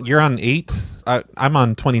 Oh, you're on 8? I'm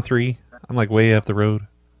on 23. I'm like way up the road.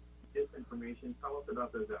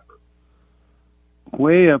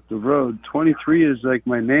 Way up the road. 23 is like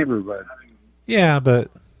my neighbor, but... Yeah, but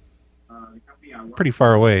pretty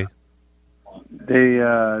far away.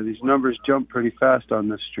 These numbers jump pretty fast on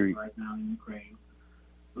this street.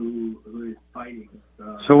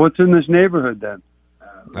 So what's in this neighborhood then?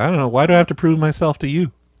 I don't know. Why do I have to prove myself to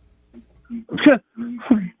you?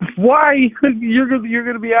 Why? You're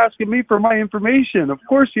going to be asking me for my information. Of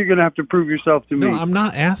course you're going to have to prove yourself to me. No, I'm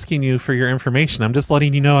not asking you for your information. I'm just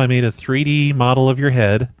letting you know I made a 3D model of your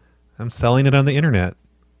head. I'm selling it on the internet.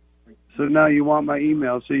 So now you want my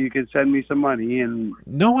email so you can send me some money and...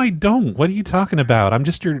 No, I don't. What are you talking about? I'm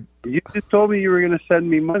just your... You just told me you were going to send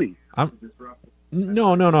me money.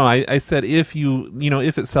 No. I said if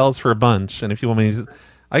if it sells for a bunch, and if you want me to...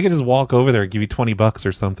 I could just walk over there and give you $20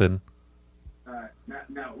 or something.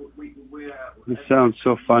 This sounds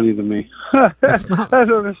so funny to me. I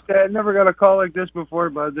don't understand. Never got a call like this before,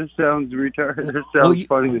 but this sounds retarded. This sounds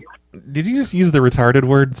funny. Did you just use the retarded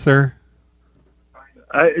word, sir?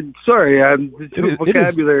 Sorry, the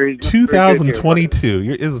vocabulary. It is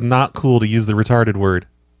 2022. It is not cool to use the retarded word.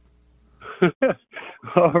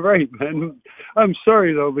 All right, man. I'm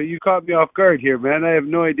sorry, though, but you caught me off guard here, man. I have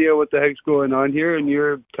no idea what the heck's going on here, and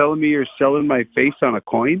you're telling me you're selling my face on a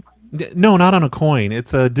coin? No, not on a coin.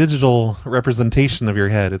 It's a digital representation of your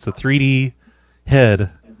head. It's a 3D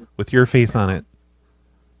head with your face on it.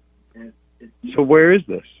 So where is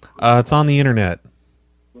this? It's on the internet.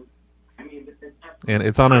 And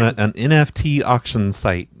it's on an NFT auction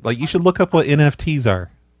site. Like, you should look up what NFTs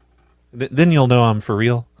are. Then you'll know I'm for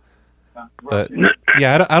real. But,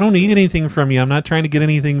 yeah, I don't need anything from you. I'm not trying to get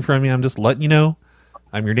anything from you. I'm just letting you know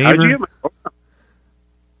I'm your neighbor. How'd you get my phone number?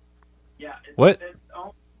 What?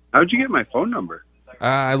 How'd you get my phone number?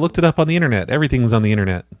 I looked it up on the internet. Everything's on the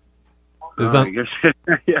internet. I guess,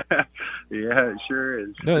 yeah, it sure is.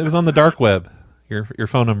 No, it was on the dark web, your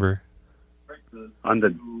phone number. On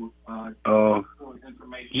the... Oh...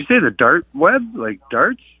 Did you say the dark web? Like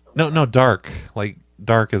darts? No, dark. Like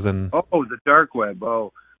dark as in... Oh, the dark web.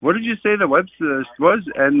 Oh. What did you say the website was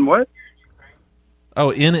and what?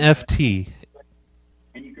 Oh, NFT.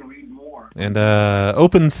 And you can read more. And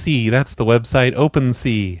OpenSea, that's the website.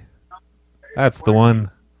 OpenSea. That's the one.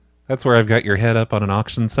 That's where I've got your head up on an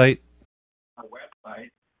auction site. Our website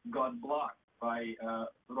got blocked by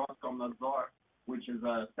Roskomnadzor, which is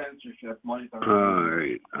a censorship monitoring. All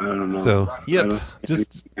right, I don't know. So, yep,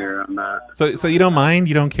 just care on that. So you don't mind?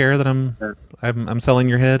 You don't care that I'm selling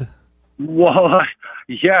your head? Well,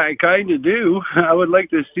 yeah, I kind of do. I would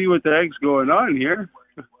like to see what the heck's going on here.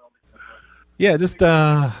 Yeah, just get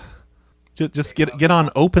on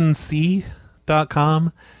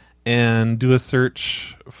OpenSea.com and do a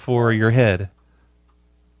search for your head.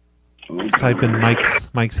 Just type in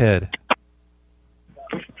Mike's head.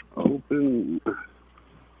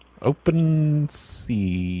 Open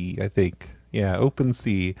sea, I think. Yeah, open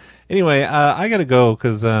sea. Anyway, I gotta go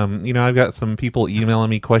because I've got some people emailing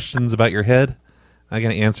me questions about your head. I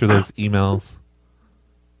gotta answer those emails.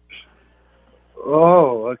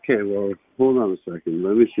 Oh, okay. Well, hold on a second.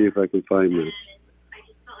 Let me see if I can find this.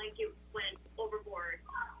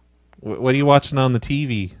 What are you watching on the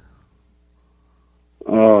TV?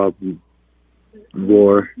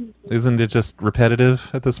 War. Isn't it just repetitive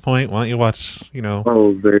at this point? Why don't you watch,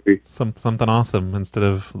 very something awesome instead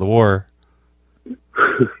of the war?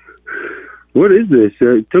 What is this?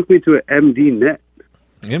 It took me to an MDNet.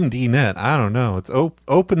 MDNet? I don't know. It's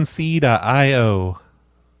OpenSea.io.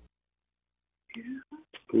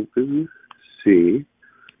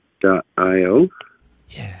 OpenSea.io.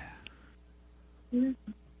 Yeah.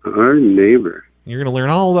 Our neighbor. You're going to learn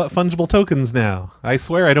all about fungible tokens now. I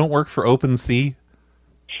swear I don't work for OpenSea.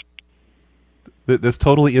 This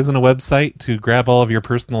totally isn't a website to grab all of your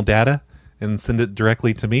personal data and send it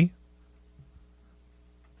directly to me.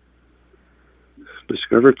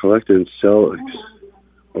 Discover, collect, and sell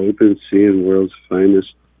OpenSea and world's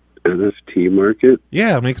finest NFT market.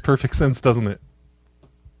 Yeah, it makes perfect sense, doesn't it?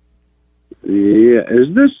 Yeah,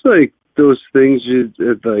 is this like those things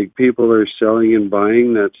like people are selling and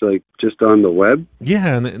buying that's like just on the web?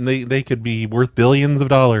 Yeah, and they could be worth billions of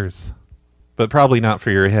dollars, but probably not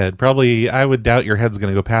for your head. Probably, I would doubt your head's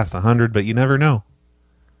going to go past 100, but you never know.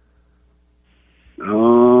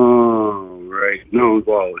 Oh, right. No,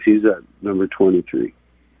 well, he's at number 23.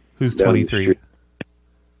 Who's 23?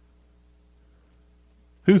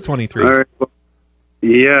 Who's 23? All right. Well,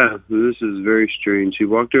 yeah, this is very strange. He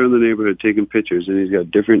walked around the neighborhood taking pictures, and he's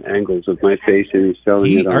got different angles of my face, and he's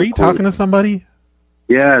selling it on. Are you talking to somebody?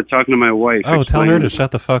 Yeah, talking to my wife. Oh, tell her to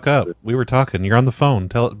shut the fuck up. We were talking. You're on the phone.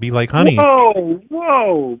 Be like, honey.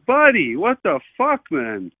 Whoa, buddy. What the fuck,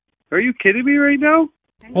 man? Are you kidding me right now?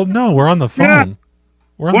 Well, no, we're on the phone. Yeah.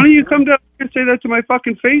 Why don't you come down and say that to my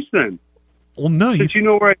fucking face then? Well, no, since you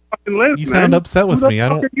know where I fucking live, you sound upset with me. I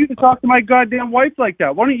don't. Who the fuck are you to talk to my goddamn wife like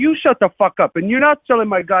that? Why don't you shut the fuck up? And you're not selling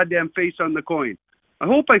my goddamn face on the coin. I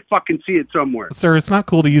hope I fucking see it somewhere. Sir, it's not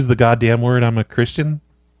cool to use the goddamn word. I'm a Christian.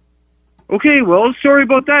 Okay, well, sorry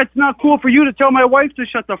about that. It's not cool for you to tell my wife to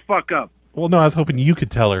shut the fuck up. Well, no, I was hoping you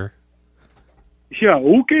could tell her. Yeah,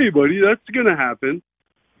 okay, buddy. That's gonna happen.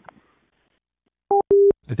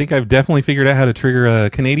 I think I've definitely figured out how to trigger a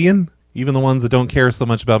Canadian. Even the ones that don't care so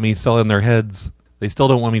much about me selling their heads, they still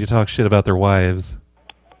don't want me to talk shit about their wives.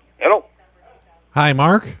 Hello. Hi,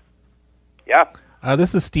 Mark. Yeah.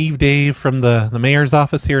 This is Steve Dave from the mayor's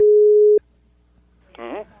office here.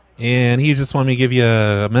 Mm-hmm. And he just wanted me to give you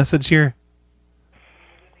a message here.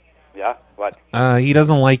 Yeah, what? He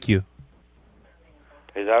doesn't like you.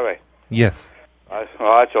 Is that right? Yes. Well,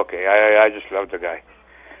 that's okay. I just love the guy.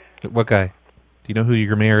 What guy? Do you know who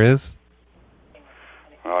your mayor is?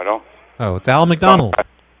 Oh, I don't. Oh, it's Al McDonald.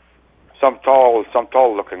 Some tall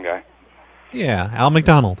looking guy. Yeah, Al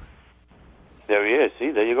McDonald. There he is.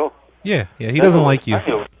 See, there you go. Yeah, he doesn't like you.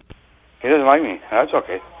 He doesn't like me. That's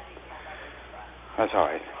okay. That's all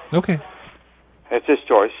right. Okay. It's his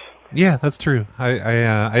choice. Yeah, that's true. I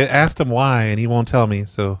asked him why, and he won't tell me,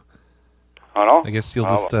 so... Oh, no? I guess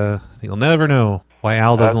you'll never know why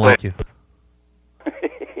Al doesn't like you.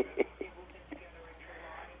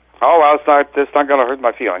 Oh, well, it's not going to hurt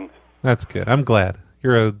my feelings. That's good. I'm glad.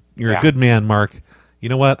 You're a good man, Mark. You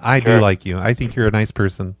know what? I do like you. I think you're a nice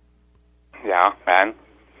person. Yeah, man.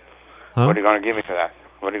 Huh? What are you going to give me for that?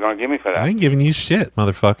 What are you going to give me for that? I ain't giving you shit,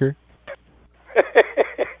 motherfucker.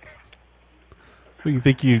 You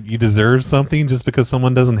think you deserve something just because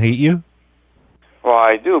someone doesn't hate you? Well,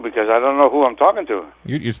 I do, because I don't know who I'm talking to.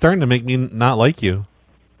 You're starting to make me not like you.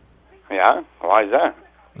 Yeah? Why is that?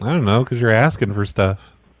 I don't know, because you're asking for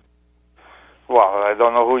stuff. Well, I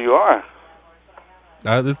don't know who you are.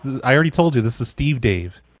 I already told you, this is Steve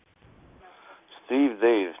Dave. Steve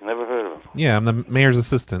Dave. Never heard of him. Yeah, I'm the mayor's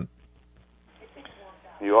assistant.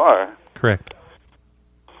 You are? Correct.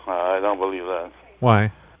 I don't believe that.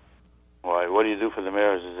 Why? Why? What do you do for the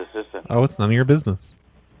mayor as his assistant? Oh, it's none of your business.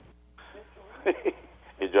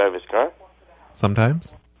 You drive his car?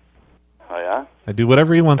 Sometimes. Oh, yeah? I do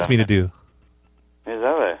whatever he wants me to do. Is that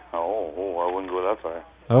right? Oh, I wouldn't go that far.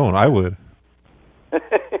 Oh, I would.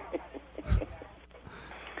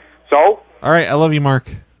 So? All right, I love you, Mark.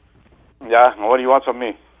 Yeah, what do you want from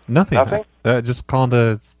me? Nothing. Nothing? Just calling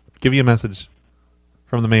to give you a message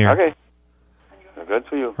from the mayor. Okay. Good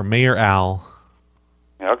for you. From Mayor Al.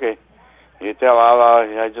 Yeah, okay. You tell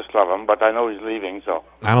I just love him, but I know he's leaving, so.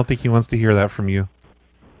 I don't think he wants to hear that from you.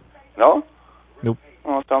 No? Nope.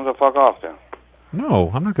 Well, tell him to fuck off then.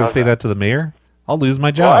 No, I'm not going to say that to the mayor. I'll lose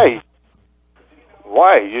my job.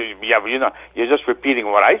 Why? You're just repeating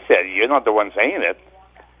what I said. You're not the one saying it.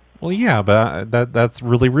 Well, yeah, but that's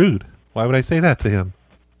really rude. Why would I say that to him?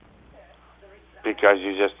 Because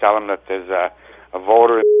you just tell him that there's a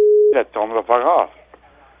voter that told him to fuck off.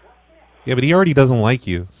 Yeah, but he already doesn't like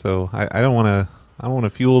you, so I don't want to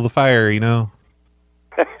fuel the fire, you know.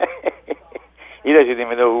 He doesn't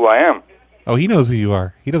even know who I am. Oh, he knows who you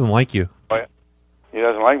are. He doesn't like you. He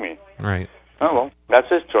doesn't like me. Right. Oh, well, that's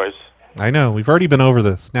his choice. I know. We've already been over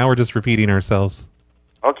this. Now we're just repeating ourselves.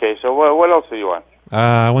 Okay, so what else do you want?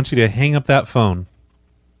 I want you to hang up that phone.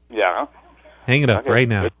 Yeah. Hang it up right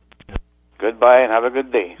now. Goodbye and have a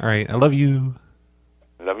good day. All right. I love you.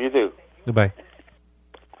 Love you too. Goodbye.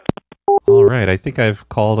 All right. I think I've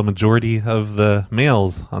called a majority of the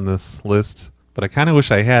males on this list, but I kind of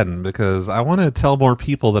wish I hadn't because I want to tell more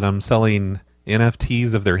people that I'm selling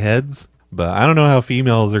NFTs of their heads, but I don't know how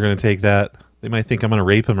females are going to take that. They might think I'm going to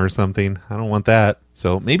rape them or something. I don't want that.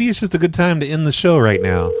 So maybe it's just a good time to end the show right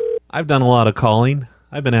now. I've done a lot of calling.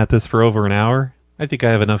 I've been at this for over an hour. I think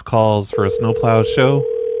I have enough calls for a snowplow show.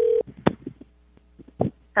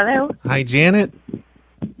 Hello? Hi, Janet.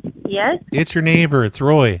 Yes? It's your neighbor. It's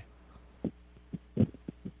Roy.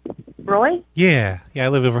 Roy? Yeah, I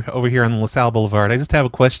live over here on LaSalle Boulevard. I just have a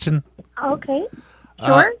question. Okay.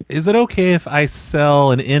 Sure. Is it okay if I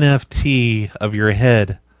sell an NFT of your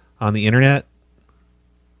head on the internet?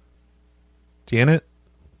 Janet?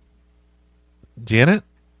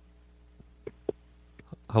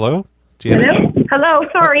 Hello? Janet? Hello?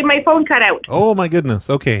 Sorry, my phone cut out. Oh, my goodness.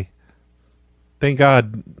 Okay. Thank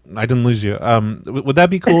God I didn't lose you. Would that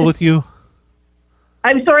be cool with you?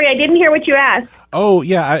 I'm sorry, I didn't hear what you asked. Oh,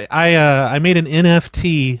 yeah. I made an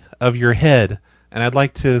NFT of your head, and I'd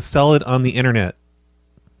like to sell it on the internet.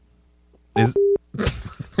 And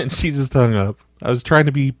she just hung up. I was trying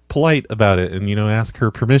to be polite about it and, ask her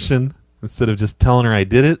permission instead of just telling her I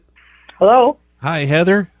did it. Hello? Hi,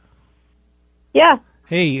 Heather. Yeah.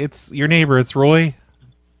 Hey, it's your neighbor. It's Roy.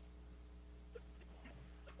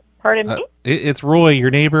 Pardon me? It's Roy,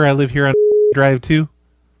 your neighbor. I live here on Drive 2.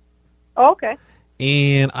 Oh, okay.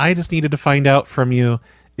 And I just needed to find out from you,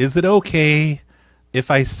 is it okay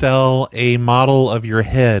if I sell a model of your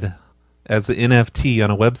head as an NFT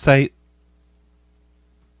on a website?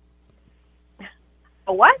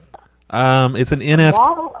 A what? It's an NFT.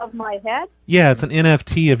 Model of my head? Yeah, it's an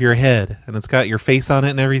NFT of your head, and it's got your face on it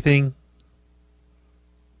and everything.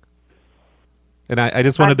 And I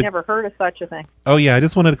just wanted I've never heard of such a thing. Oh, yeah, I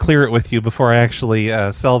just wanted to clear it with you before I actually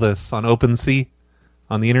sell this on OpenSea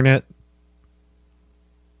on the internet.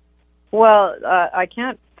 Well, I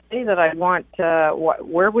can't say that I want...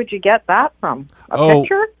 where would you get that from? A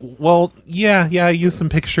picture? Well, yeah, I used some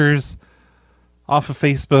pictures off of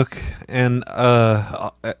Facebook, and,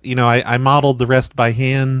 I modeled the rest by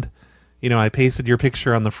hand. I pasted your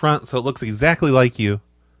picture on the front, so it looks exactly like you.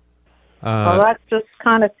 Well, that just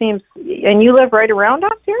kind of seems... And you live right around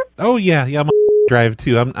us here? Oh, yeah, I'm on Drive,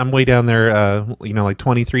 too. I'm way down there, like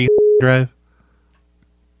 23 Drive.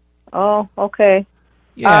 Oh, okay.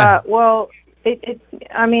 Yeah. Well, I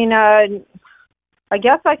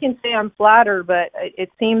guess I can say I'm flattered, but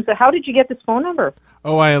it seems... How did you get this phone number?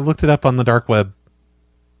 Oh, I looked it up on the dark web.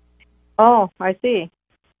 Oh, I see.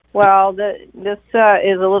 Well, this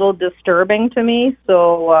is a little disturbing to me,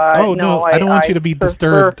 so... no, I don't want you to be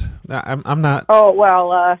disturbed. I'm not... Oh,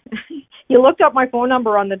 well, you looked up my phone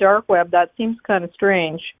number on the dark web. That seems kind of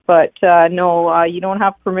strange, but no, you don't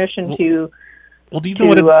have permission to... Well, do you know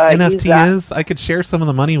what an NFT is? I could share some of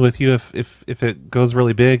the money with you if it goes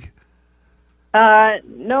really big.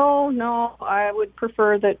 No, I would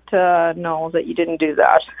prefer that that you didn't do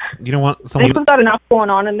that. You don't want I someone... think we've got enough going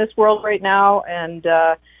on in this world right now, and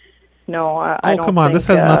no, I don't. Oh, come on! This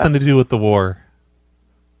has nothing to do with the war.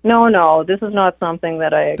 No, this is not something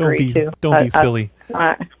that I agree to. Don't be silly.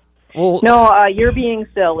 No, you're being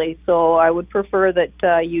silly, so I would prefer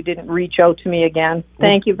that you didn't reach out to me again.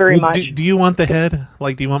 Thank you very much. Do you want the head?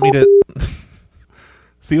 Like, do you want me to...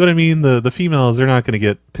 See what I mean? The females, they're not going to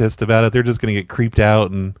get pissed about it. They're just going to get creeped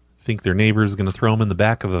out and think their neighbor's going to throw them in the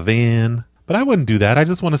back of a van. But I wouldn't do that. I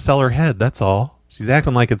just want to sell her head, that's all. She's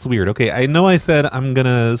acting like it's weird. Okay, I know I said I'm going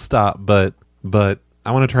to stop, but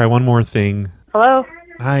I want to try one more thing. Hello?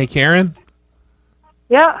 Hi, Karen?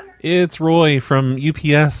 Yeah? It's Roy from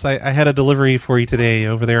UPS. I had a delivery for you today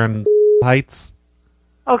over there on Heights.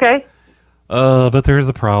 Okay. But there's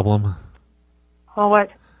a problem. Oh,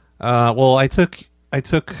 what? Well, I took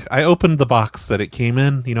I opened the box that it came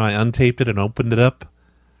in. You know, I untaped it and opened it up.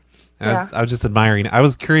 I was just admiring it. I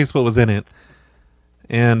was curious what was in it.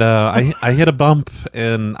 And I hit a bump,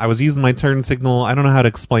 and I was using my turn signal. I don't know how to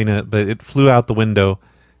explain it, but it flew out the window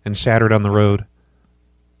and shattered on the road.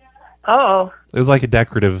 Oh. It was like a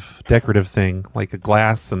decorative thing, like a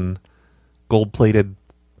glass and gold-plated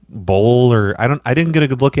bowl, or I didn't get a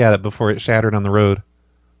good look at it before it shattered on the road.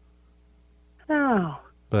 Oh.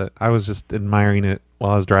 But I was just admiring it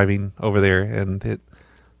while I was driving over there, and it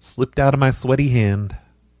slipped out of my sweaty hand.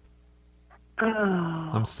 Oh.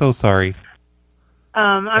 I'm so sorry.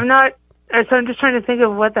 I'm not. So I'm just trying to think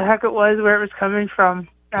of what the heck it was, where it was coming from.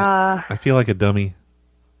 I feel like a dummy.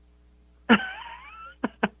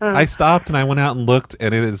 I stopped and I went out and looked,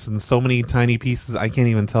 and it is in so many tiny pieces I can't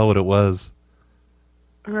even tell what it was.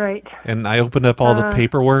 Right. And I opened up all the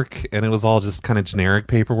paperwork, and it was all just kind of generic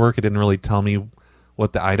paperwork. It didn't really tell me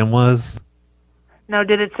what the item was. Now,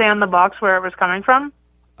 did it say on the box where it was coming from?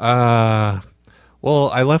 Well,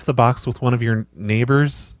 I left the box with one of your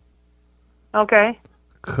neighbors. Okay.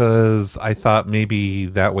 Because I thought maybe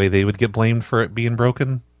that way they would get blamed for it being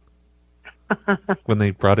broken when they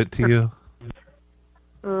brought it to you.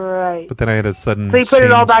 Right. But then I had a sudden So you put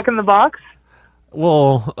it all back in the box?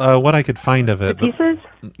 Well, what I could find of it. The pieces?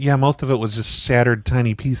 Yeah, most of it was just shattered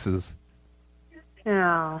tiny pieces.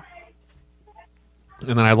 Yeah. And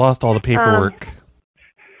then I lost all the paperwork.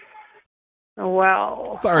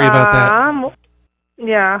 Well. Sorry about that.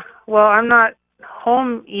 Yeah. Well, I'm not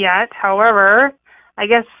home yet. However, I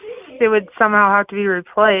guess it would somehow have to be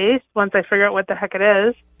replaced once I figure out what the heck it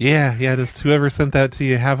is. Yeah. Just whoever sent that to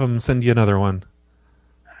you, have them send you another one.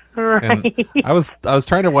 Right. And I was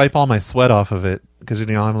trying to wipe all my sweat off of it because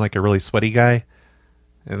I'm like a really sweaty guy,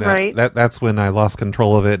 and that's when I lost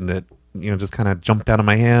control of it, and it just kind of jumped out of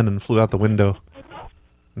my hand and flew out the window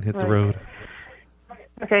and hit the road.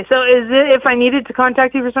 Okay, so if I needed to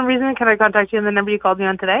contact you for some reason, can I contact you on the number you called me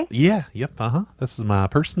on today? Yeah. Yep. This is my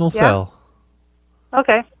personal cell.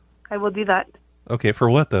 Okay, I will do that. Okay, for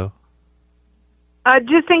what though? I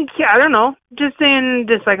don't know. Just so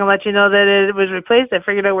I can let you know that it was replaced. I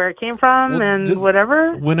figured out where it came from and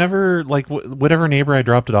whatever. Whenever, whatever neighbor I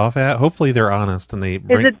dropped it off at, hopefully they're honest and they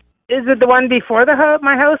bring... Is it the one before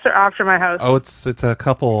my house or after my house? Oh, it's a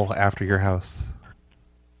couple after your house.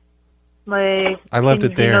 I left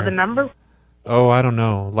it there. Do you know the number? Oh, I don't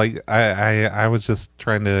know. I was just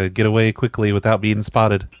trying to get away quickly without being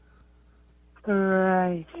spotted.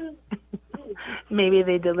 Right. Maybe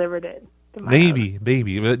they delivered it. Maybe,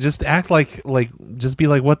 but just act just be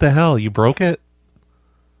like, what the hell? You broke it?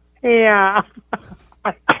 Yeah.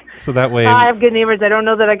 So that way... I have good neighbors. I don't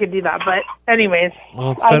know that I could do that, but anyways,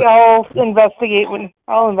 well, I'll investigate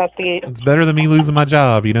I'll investigate. It's better than me losing my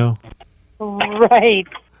job, Right.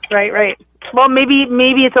 Well, maybe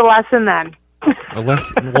it's a lesson then. A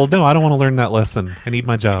lesson? Well, no, I don't want to learn that lesson. I need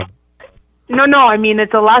my job. No, I mean,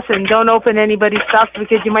 it's a lesson. Don't open anybody's stuff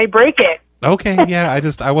because you might break it. Okay, yeah,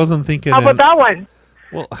 I wasn't thinking... How about that one?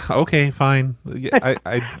 Well, okay, fine. How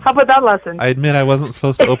about that lesson? I admit I wasn't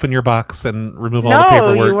supposed to open your box and remove all the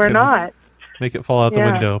paperwork. No, you were not. Make it fall out the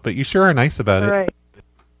window, but you sure are nice about it. Right.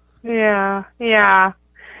 Yeah.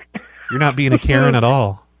 You're not being a Karen at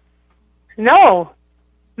all. No,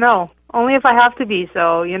 only if I have to be,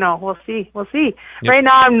 so, we'll see. Yep. Right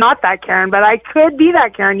now, I'm not that Karen, but I could be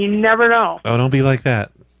that Karen. You never know. Oh, don't be like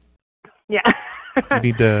that. Yeah. You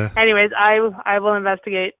need to... Anyways, I will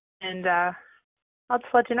investigate, and I'll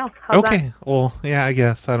just let you know. How's okay. that? Well, yeah, I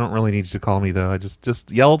guess. I don't really need you to call me, though. I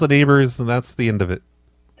just yell at the neighbors, and that's the end of it.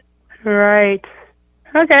 Right.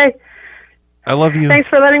 Okay. I love you. Thanks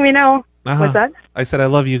for letting me know. What's that? I said I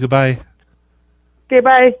love you. Goodbye. Okay,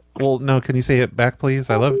 bye. Well, no, can you say it back, please?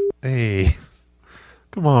 I love... Hey.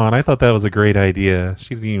 Come on, I thought that was a great idea.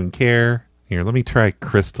 She didn't even care. Here, let me try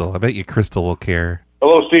Crystal. I bet you Crystal will care.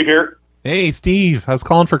 Hello, Steve here. Hey, Steve. I was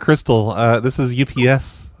calling for Crystal. This is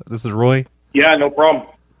UPS. This is Roy. Yeah, no problem.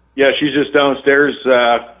 Yeah, she's just downstairs.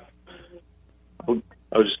 I'll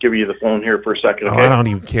just give you the phone here for a second, okay? Oh, I don't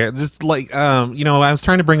even care. Just I was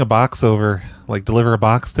trying to bring a box over, deliver a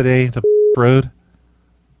box today to Road.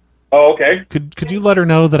 Oh, okay. Could you let her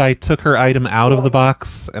know that I took her item out of the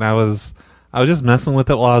box, and I was just messing with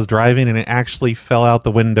it while I was driving, and it actually fell out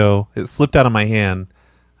the window. It slipped out of my hand,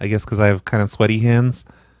 I guess because I have kind of sweaty hands,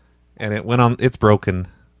 and it went on. It's broken.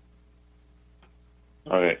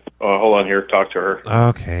 Okay. Hold on here. Talk to her.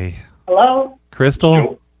 Okay. Hello?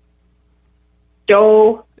 Crystal?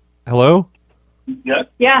 Joe? Hello? Yeah.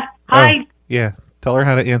 Yeah. Hi. Oh, yeah. Tell her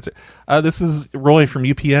how to answer. This is Roy from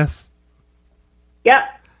UPS. Yeah.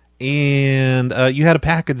 And you had a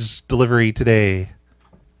package delivery today.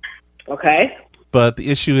 Okay. But the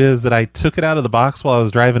issue is that I took it out of the box while I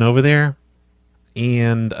was driving over there.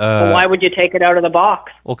 And well, why would you take it out of the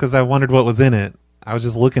box? Well, because I wondered what was in it. I was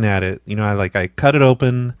just looking at it. You know, I cut it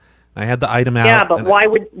open. I had the item out. Yeah, but why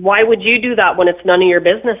would you do that when it's none of your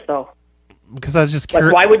business, though? Because I was just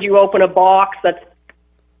curious. Like, why would you open a box that's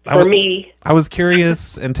for me? I was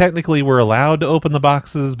curious, and technically we're allowed to open the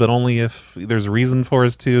boxes, but only if there's a reason for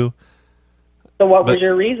us to. So what was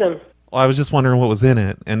your reason? Well, I was just wondering what was in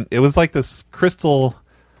it, and it was like this crystal,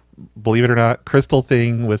 believe it or not, crystal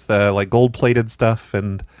thing with like gold-plated stuff,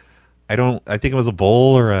 and I think it was a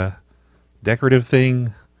bowl or a decorative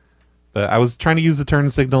thing. But I was trying to use the turn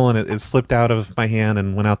signal, and it slipped out of my hand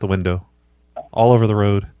and went out the window, all over the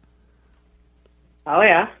road. Oh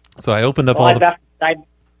yeah. So I opened up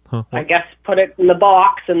I guess put it in the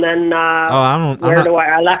box, and then I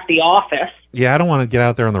left the office. Yeah, I don't want to get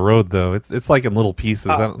out there on the road though. It's like in little pieces.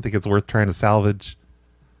 I don't think it's worth trying to salvage.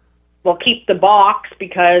 Well, keep the box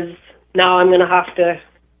because now I'm going to have to.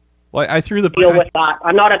 Well, I threw the deal with that.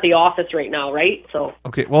 I'm not at the office right now, right? So.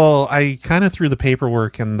 Okay. Well, I kind of threw the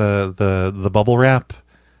paperwork and the bubble wrap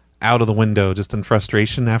out of the window just in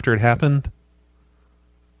frustration after it happened.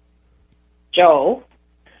 Joe.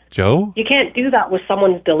 You can't do that with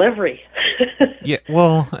someone's delivery. Yeah,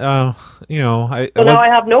 well, you know, now I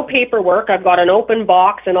have no paperwork. I've got an open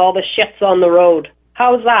box and all the shit's on the road.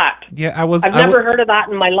 How's that? Yeah, I've never heard of that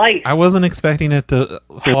in my life. I wasn't expecting it to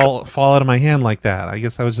fall out of my hand like that. I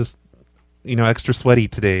guess I was just, you know, extra sweaty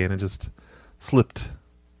today, and it just slipped.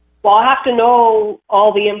 Well, I have to know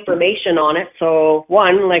all the information on it. So,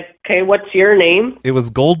 okay, what's your name? It was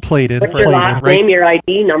gold-plated. What's your last name, your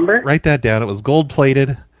ID number? Write that down. It was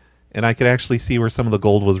gold-plated, and I could actually see where some of the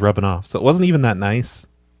gold was rubbing off. So it wasn't even that nice.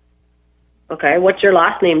 Okay, what's your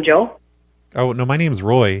last name, Joe? Oh, no, my name's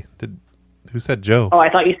Roy. Who said Joe? Oh, I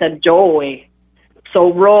thought you said Joey.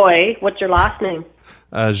 So, Roy, what's your last name?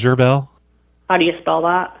 Gerbel. How do you spell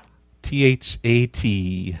that?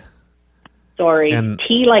 T-H-A-T. Sorry, and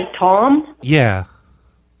T like Tom? Yeah.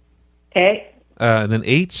 Okay. And then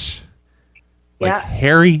H like yeah.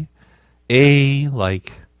 Harry. A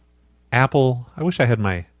like Apple. I wish I had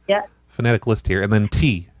my phonetic list here. And then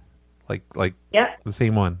T. Like the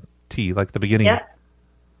same one. T, like the beginning. Yeah.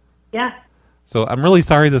 Yeah. So I'm really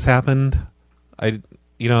sorry this happened. This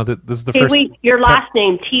is the first. Wait, your last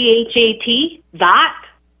name, T-H-A-T? That?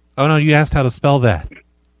 Oh, no, you asked how to spell that.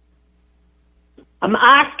 I'm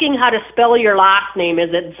asking how to spell your last name. Is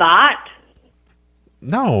it that?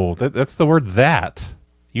 No, that's the word that.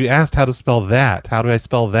 You asked how to spell that. How do I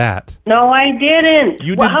spell that? No, I didn't.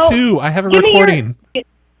 You did too. I have a recording.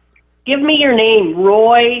 Give me your name.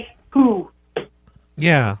 Roy who?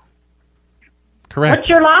 Yeah. Correct. What's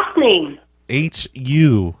your last name?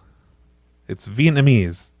 H-U. It's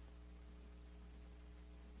Vietnamese.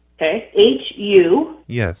 Okay. H-U.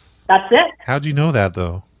 Yes. That's it? How'd you know that,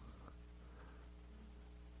 though?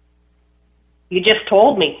 You just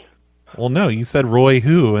told me. Well, no, you said Roy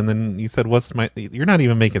who, and then you said what's my... You're not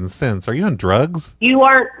even making sense. Are you on drugs? You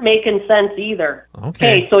aren't making sense either.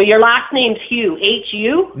 Okay, so your last name's Hugh.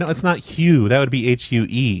 H-U? No, it's not Hugh. That would be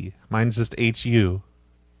H-U-E. Mine's just H-U.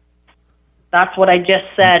 That's what I just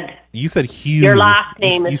said. You said Hugh. Your last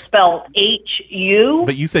name is spelled H-U?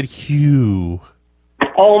 But you said Hugh.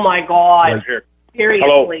 Oh, my God. Like, seriously.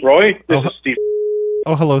 Hello, Roy? This is Steve.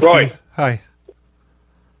 Oh, hello, Roy. Steve. Hi.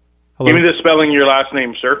 Hello. Give me the spelling of your last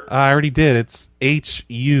name, sir. I already did. It's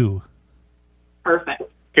H-U. Perfect.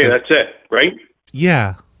 Okay, that's it, right?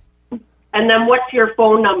 Yeah. And then what's your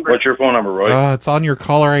phone number? What's your phone number, Roy? It's on your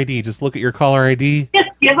caller ID. Just look at your caller ID. Just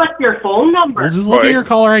give us your phone number. Well, just look at your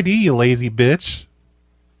caller ID, you lazy bitch.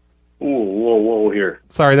 Ooh, whoa, here.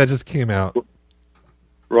 Sorry, that just came out.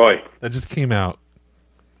 Roy. That just came out.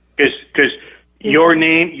 Because your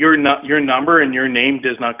name, your number and your name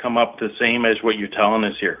does not come up the same as what you're telling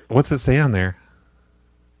us here. What's it say on there?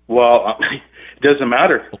 Well, it doesn't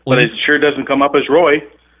matter, but it sure doesn't come up as Roy.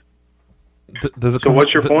 Does it so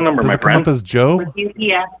what's your phone number, my friend? Does it come up as Joe? With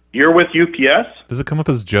UPS. You're with UPS? Does it come up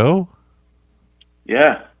as Joe?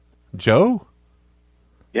 Yeah. Joe?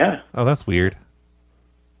 Yeah. Oh, that's weird.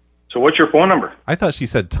 So what's your phone number? I thought she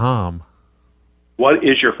said Tom. What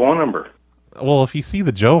is your phone number? Well, if you see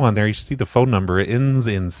the Joe on there, you should see the phone number. It ends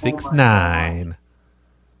in 69.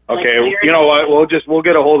 Okay, you know what? We'll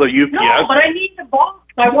get a hold of UPS. No, but I need the box.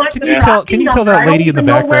 I want Can you tell that lady in the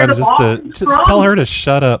background just tell her to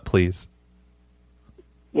shut up, please?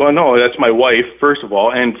 Well, no, that's my wife, first of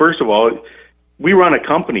all. And first of all, we run a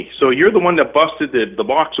company. So you're the one that busted the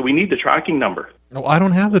box, so we need the tracking number. No, I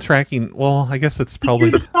don't have the tracking. Well, I guess it's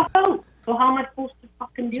probably... So how am I supposed to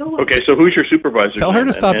fucking deal with it? Okay, so who's your supervisor? Tell her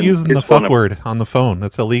to stop using the fuck word on the phone.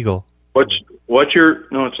 That's illegal. What's What's your?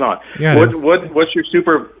 No, it's not. Yeah, What's your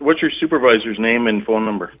supervisor's name and phone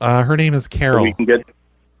number? Her name is Carol. So we can get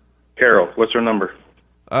Carol. What's her number?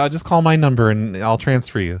 Just call my number and I'll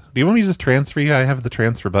transfer you. Do you want me to just transfer you? I have the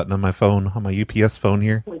transfer button on my phone, on my UPS phone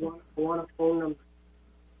here. I want a phone number.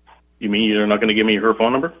 You mean you're not going to give me her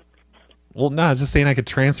phone number? Well, no, I was just saying I could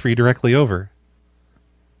transfer you directly over.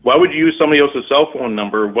 Why would you use somebody else's cell phone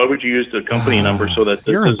number? Why would you use the company number so that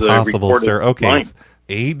this You're is impossible, a recorded sir. Okay, line? it's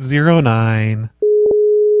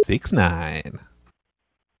 809-69.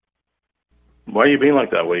 Why are you being like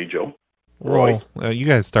that way, Joe? Well, you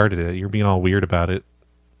guys started it. You're being all weird about it.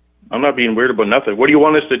 I'm not being weird about nothing. What do you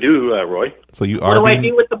want us to do, Roy? So you What are do I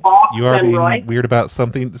being, do with the box you are then, being Roy? weird about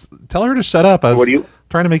something. Tell her to shut up. I was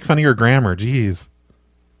trying to make fun of your grammar. Jeez.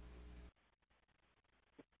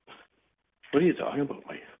 What are you talking about,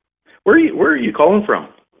 Mike? Where are you calling from?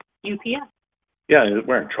 UPS. Yeah,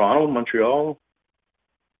 we're in Toronto, Montreal.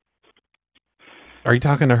 Are you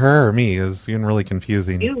talking to her or me? It's getting really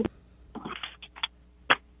confusing.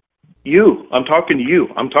 You. I'm talking to you.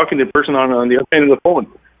 I'm talking to the person on the other end of the phone.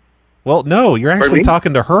 Well, no, you're actually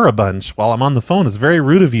talking to her a bunch while I'm on the phone. It's very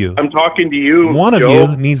rude of you. I'm talking to you, One of Joe.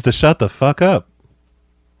 you needs to shut the fuck up.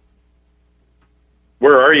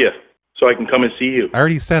 Where are you? So I can come and see you. I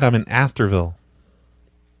already said I'm in Astorville.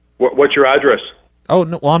 What's your address? Oh,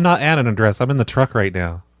 no, well, I'm not at an address. I'm in the truck right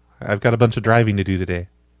now. I've got a bunch of driving to do today.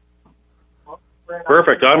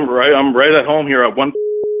 Perfect. I'm right at home here at 1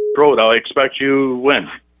 Road. I'll expect you when?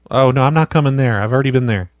 Oh, no, I'm not coming there. I've already been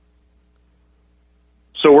there.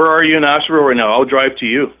 So where are you in Astorville right now? I'll drive to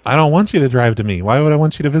you. I don't want you to drive to me. Why would I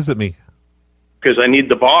want you to visit me? Because I need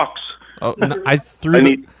the box. Oh, no, I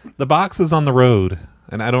threw the box is on the road,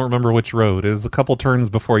 and I don't remember which road. It was a couple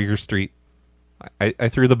turns before your street. I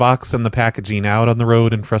threw the box and the packaging out on the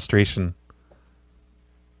road in frustration.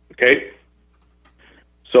 Okay.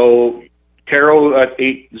 So Carol at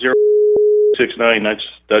 8069.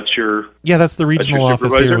 That's your. Yeah, that's the regional office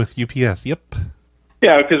supervisor? here with UPS. Yep.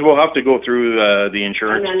 Yeah, because we'll have to go through the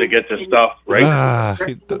insurance to get the stuff, right?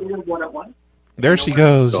 There she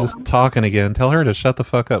goes, just talking again. Tell her to shut the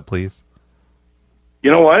fuck up, please. You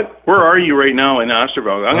know what? Where are you right now in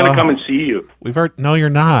Astorville? I'm going to come and see you. No, you're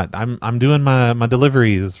not. I'm doing my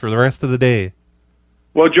deliveries for the rest of the day.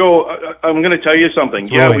 Well, Joe, I'm going to tell you something. It's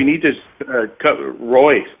Yeah, Roy. we need to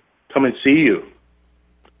Roy come and see you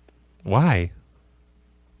Why?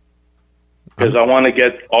 because I want to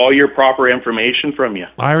get all your proper information from you.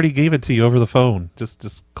 I already gave it to you over the phone.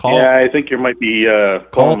 Just call. Yeah, I think you might be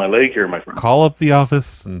pulling my leg here, my friend. Call up the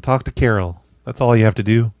office and talk to Carol. That's all you have to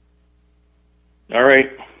do. All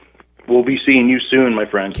right. We'll be seeing you soon, my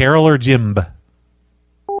friend. Carol or Jim.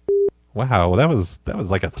 Wow, that was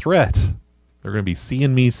like a threat. They're going to be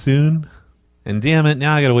seeing me soon. And damn it,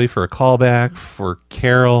 now I got to wait for a call back for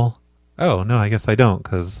Carol. Oh, no, I guess I don't,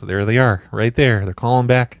 because there they are, right there. They're calling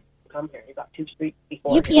back. Come here. You got 2 streets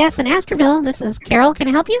before. UPS in Astorville. This is Carol. Can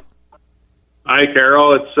I help you? Hi,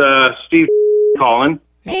 Carol. It's Steve calling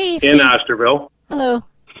Hey, in Steve. Astorville. Hello.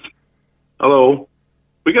 Hello.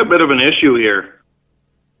 We got a bit of an issue here.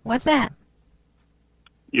 What's that?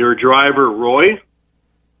 Your driver, Roy.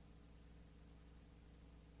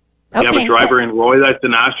 You have a driver in Roy that's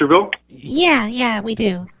in Astorville? Yeah, we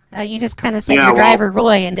do. You just kind of said Yeah, your well- driver,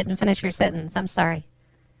 Roy, and didn't finish your sentence. I'm sorry.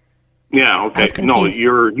 Yeah, okay. No, confused.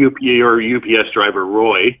 your UPS driver,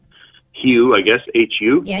 Roy. Hugh, I guess,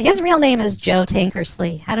 H-U. Yeah, his real name is Joe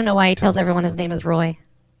Tankersley. I don't know why he tells everyone his name is Roy.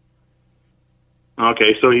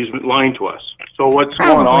 Okay, so he's lying to us. So what's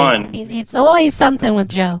Probably. going on? It's always something with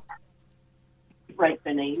Joe. Write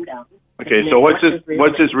the name down. Okay, so what's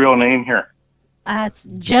his real name here? It's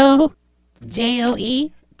Joe,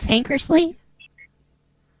 J-O-E, Tankersley.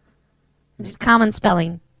 Just common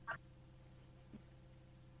spelling.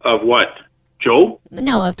 Of what? Joe?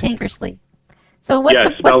 No, of Tankersley. So what's Yeah,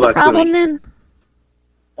 the spell that to problem me. then?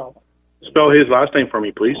 Spell his last name for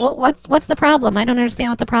me, please. What's the problem? I don't understand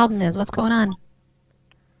what the problem is. What's going on?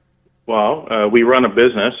 Well, we run a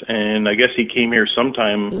business, and I guess he came here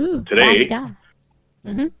sometime today.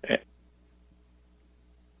 Mm-hmm.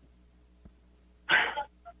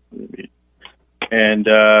 And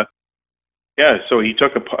yeah, so he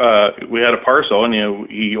took we had a parcel, and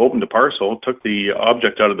he opened the parcel, took the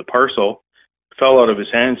object out of the parcel, fell out of his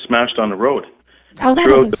hand, smashed on the road. Oh, that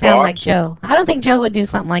Threw out doesn't the sound box. like Joe. I don't think Joe would do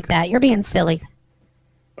something like that. You're being silly.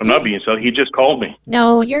 I'm not being silly. He just called me.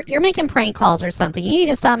 No, you're making prank calls or something. You need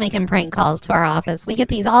to stop making prank calls to our office. We get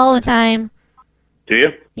these all the time. Do you?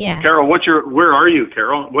 Yeah. Carol, where are you,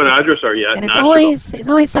 Carol? What address are you at? And in it's Astorville?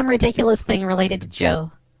 always some ridiculous thing related to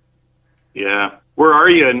Joe. Yeah. Where are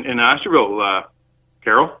you in Astorville?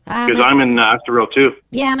 Carol? Because I'm in Astorville too.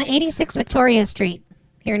 Yeah, I'm at 86 Victoria Street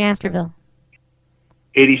here in Astorville.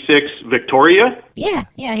 86 Victoria? Yeah,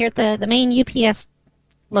 here at the main UPS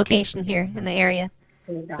location here in the area.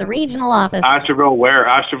 It's the regional office. Astorville where?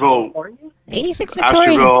 Astorville? 86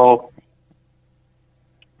 Victoria. Astorville.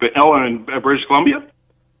 Oh, in British Columbia?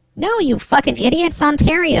 No, you fucking idiot. It's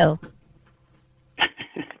Ontario.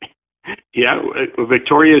 Yeah,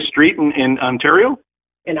 Victoria Street in Ontario?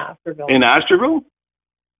 In Astorville. In Astorville?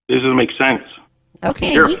 This doesn't make sense.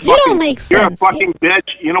 Okay, you don't make sense. You're a fucking bitch.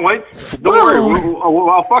 You know what? Don't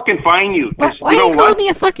worry. I'll fucking fine you. Why you call me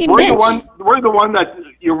a fucking bitch? We're the one that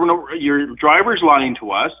your driver's lying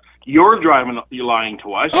to us. You're lying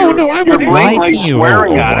to us. Oh, no, I wouldn't lie to you.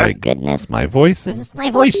 Oh, my goodness. My voice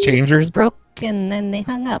changer's broken and they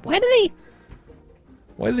hung up. Why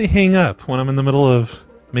do they hang up when I'm in the middle of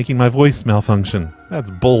making my voice malfunction?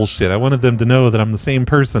 That's bullshit. I wanted them to know that I'm the same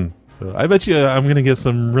person. So I bet you I'm going to get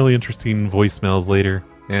some really interesting voicemails later.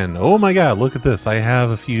 And oh my god, look at this. I have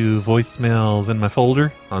a few voicemails in my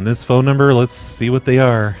folder on this phone number. Let's see what they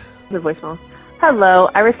are. The voicemail. Hello,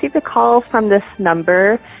 I received a call from this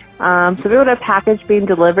number. So we had a package being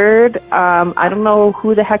delivered. I don't know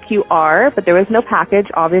who the heck you are, but there was no package,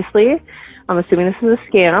 obviously. I'm assuming this is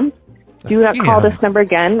a scam. Do not call this number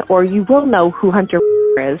again, or you will know who Hunter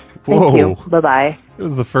is. Thank you. Bye-bye. It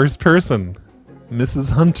was the first person, Mrs.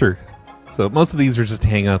 Hunter. So most of these are just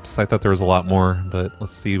hang-ups. I thought there was a lot more, but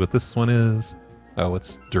let's see what this one is. Oh,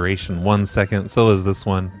 it's duration 1 second. So is this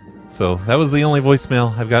one. So that was the only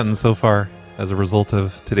voicemail I've gotten so far as a result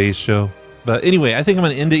of today's show. But anyway, I think I'm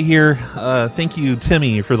going to end it here. Thank you,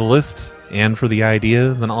 Timmy, for the list and for the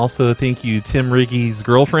ideas. And also thank you, Tim Riggy's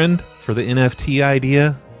girlfriend, for the NFT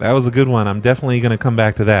idea. That was a good one. I'm definitely going to come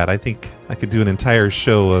back to that. I think I could do an entire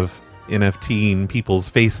show of NFTing people's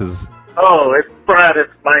faces. Oh, it's Brad.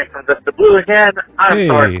 It's Mike from Vista Blue again. I'm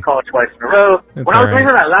sorry to call twice in a row. It's when I was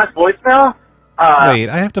leaving that last voicemail... Wait,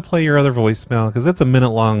 I have to play your other voicemail because it's a minute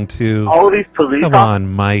long too. All of these police Come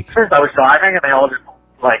on, Mike. I was driving and they all just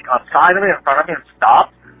like on side of me, in front of me, and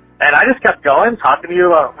stopped. And I just kept going, talking to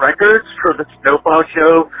you about records for the Snowplow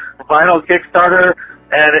Show, vinyl Kickstarter,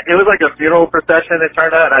 and it was like a funeral procession, it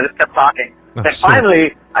turned out, and I just kept talking. Oh, and shit.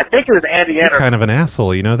 Finally, I think it was Andy You're Anderson, kind of an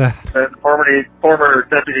asshole, you know that? the former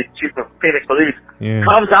deputy chief of Phoenix Police, Yeah.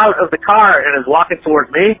 comes out of the car and is walking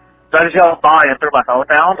towards me. So I just yelled bye and threw my phone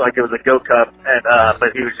down like it was a goat cup, and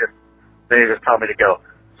but they just told me to go.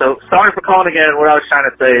 So sorry for calling again. What I was trying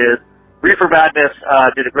to say is, Reefer Madness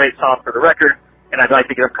did a great song for the record, and I'd like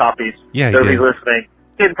to get him copies. Yeah, so he if he's did. listening,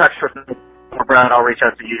 get in touch with me, or Brad. I'll reach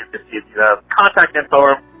out to you to see if you have contact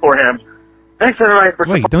info for him. Thanks everybody for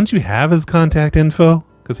Wait, don't you have his contact info?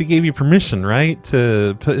 Because he gave you permission, right,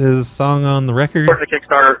 to put his song on the record? supporting the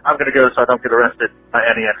Kickstarter. I'm going to go so I don't get arrested by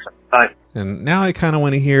any action. Bye. And now I kind of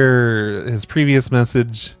want to hear his previous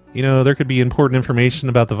message. You know, there could be important information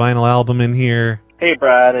about the vinyl album in here. Hey,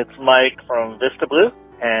 Brad, it's Mike from Vista Blue,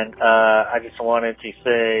 and I just wanted to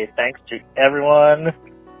say thanks to everyone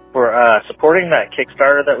for supporting that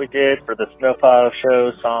Kickstarter that we did for the Snowplow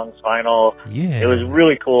Show, songs, vinyl. Yeah. It was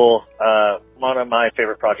really cool. One of my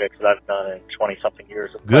favorite projects that I've done in 20-something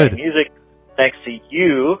years of Good. playing music. Thanks to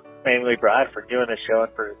you, mainly Brad, for doing this show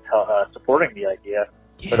and for supporting the idea.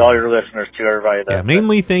 With all your listeners, too, everybody. Yeah,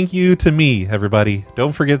 mainly thank you to me, everybody.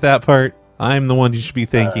 Don't forget that part. I'm the one you should be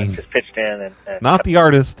thanking. Just pitched in and Not the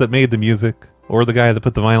artist that made the music or the guy that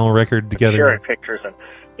put the vinyl record together. sharing pictures, and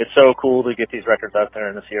it's so cool to get these records out there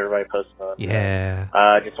and to see everybody posting them.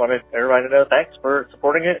 Yeah. Just wanted everybody to know thanks for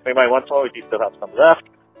supporting it. Maybe once in a while we do still have some left.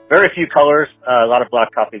 Very few colors, a lot of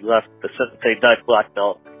black copies left. The Sensei Dutch Black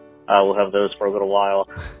Belt, we'll have those for a little while.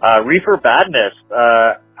 Reefer Badness,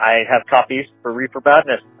 I have copies for Reefer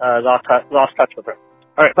Badness. Lost touch with her.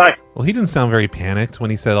 All right, bye. Well, he didn't sound very panicked when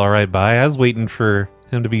he said, all right, bye. I was waiting for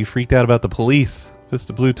him to be freaked out about the police.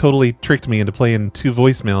 Vista Blue totally tricked me into playing 2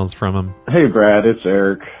 voicemails from him. Hey, Brad, it's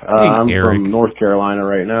Eric. I'm Eric. from North Carolina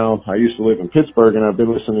right now. I used to live in Pittsburgh, and I've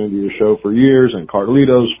been listening to your show for years, and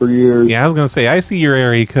Carlitos for years. Yeah, I was going to say, I see your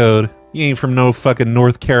area code. You ain't from no fucking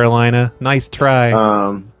North Carolina. Nice try.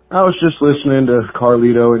 I was just listening to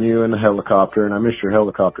Carlito and you in the helicopter, and I miss your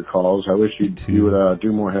helicopter calls. I wish you would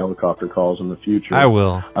do more helicopter calls in the future. I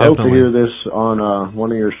will, I hope to definitely. hear this on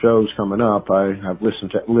one of your shows coming up. I have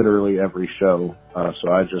listened to literally every show,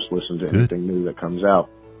 so I just listen to anything new that comes out.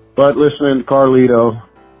 But listening to Carlito,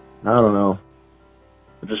 I don't know.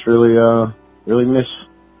 I just really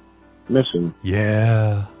miss him.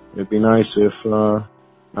 Yeah. It'd be nice if, I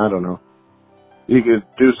don't know, you could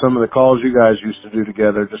do some of the calls you guys used to do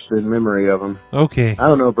together just in memory of him. Okay. I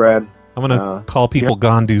don't know, Brad. I'm going to call people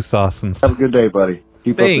Gondu sauce and stuff. Have a good day, buddy.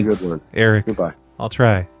 Keep Thanks, up the good work. Eric. Goodbye. I'll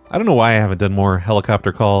try. I don't know why I haven't done more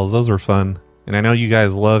helicopter calls. Those were fun. And I know you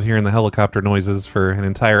guys love hearing the helicopter noises for an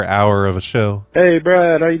entire hour of a show. Hey,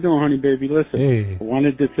 Brad, how you doing, honey baby? Listen, hey. I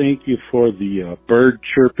wanted to thank you for the bird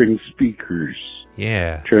chirping speakers.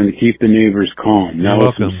 Yeah. Trying to keep the neighbors calm. You're Now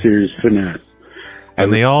with welcome. some serious finesse.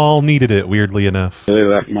 And they all needed it, weirdly enough. They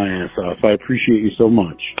left my ass off. I appreciate you so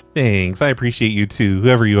much. Thanks. I appreciate you too,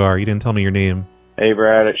 whoever you are. You didn't tell me your name. Hey,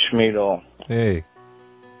 Brad, it's Schmiedel. Hey.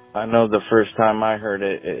 I know the first time I heard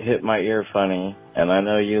it, it hit my ear funny, and I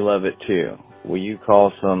know you love it too. Will you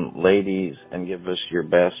call some ladies and give us your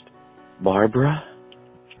best Barbara?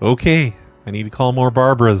 Okay. I need to call more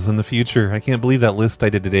Barbaras in the future. I can't believe that list I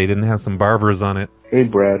did today didn't have some Barbaras on it. Hey,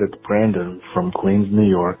 Brad, it's Brandon from Queens, New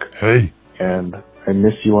York. Hey. And I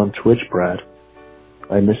miss you on Twitch, Brad.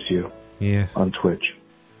 I miss you. Yeah. On Twitch.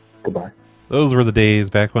 Goodbye. Those were the days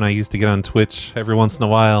back when I used to get on Twitch every once in a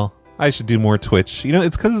while. I should do more Twitch. You know,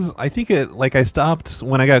 it's because I think I stopped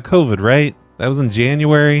when I got COVID, right? That was in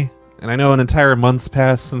January. And I know an entire month's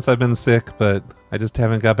passed since I've been sick, but I just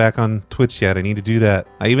haven't got back on Twitch yet. I need to do that.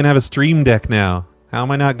 I even have a Stream Deck now. How am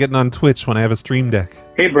I not getting on Twitch when I have a Stream Deck?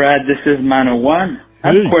 Hey, Brad, this is Mano1.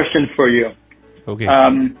 I have a question for you. Okay.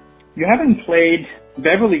 You haven't played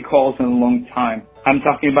Beverly calls in a long time. I'm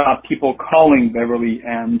talking about people calling Beverly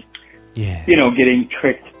and, getting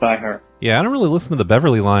tricked by her. Yeah, I don't really listen to the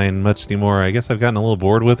Beverly line much anymore. I guess I've gotten a little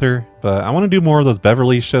bored with her, but I want to do more of those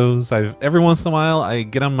Beverly shows. Every once in a while, I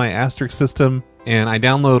get on my Asterisk system and I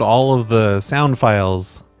download all of the sound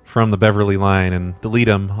files from the Beverly line and delete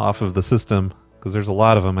them off of the system because there's a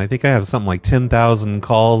lot of them. I think I have something like 10,000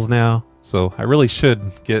 calls now, so I really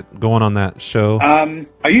should get going on that show.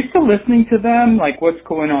 Are you still listening to them? Like, what's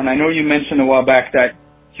going on? I know you mentioned a while back that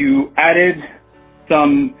you added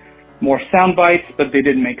some more sound bites, but they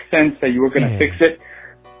didn't make sense, that you were going to fix it.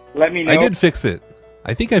 Let me know. I did fix it.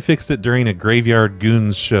 I think I fixed it during a Graveyard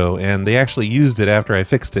Goons show, and they actually used it after I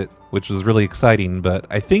fixed it, which was really exciting, but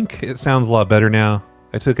I think it sounds a lot better now.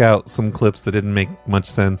 I took out some clips that didn't make much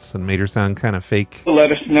sense and made her sound kind of fake.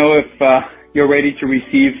 Let us know if you're ready to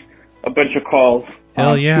receive a bunch of calls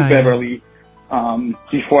to Beverly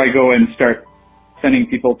before I go and start sending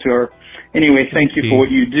people to her. Anyway, thank you for what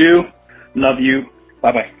you do. Love you.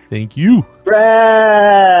 Bye-bye. Thank you.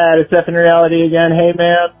 Brad, it's F in Reality again. Hey,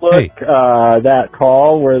 man, look, that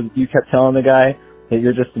call where you kept telling the guy that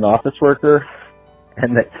you're just an office worker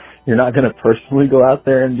and that you're not going to personally go out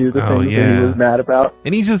there and do the things that he was mad about.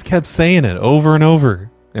 And he just kept saying it over and over.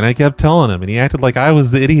 And I kept telling him, and he acted like I was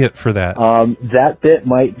the idiot for that. That bit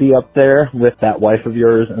might be up there with that wife of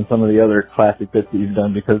yours and some of the other classic bits that you've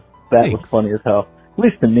done because that was funny as hell, at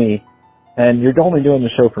least to me. And you're only doing the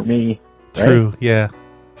show for me. Right? True, yeah.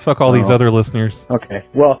 Fuck all these other listeners. Okay,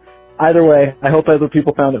 well, either way, I hope other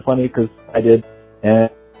people found it funny because I did. And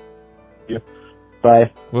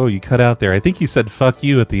bye. Whoa, you cut out there. I think you said fuck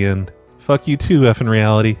you at the end. Fuck you too, F in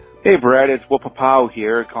Reality. Hey, Brad, it's Whoopapau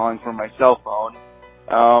here, calling from my cell phone.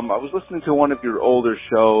 I was listening to one of your older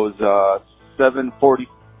shows, 740...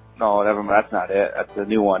 No, never mind, that's not it. That's the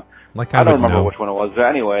new one. I don't remember which one it was. But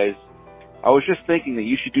anyways, I was just thinking that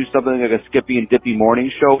you should do something like a Skippy and Dippy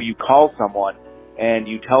morning show. You call someone and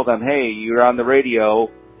you tell them, hey, you're on the radio,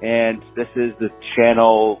 and this is the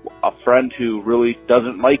channel, a friend who really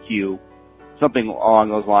doesn't like you, something along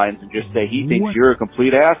those lines, and just say he thinks you're a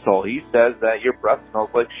complete asshole. He says that your breath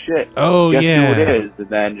smells like shit. Oh, Guess yeah. who it is, and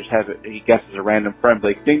then just have it, he guesses a random friend,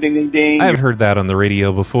 like ding, ding, ding, ding. I've heard that on the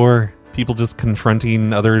radio before. People just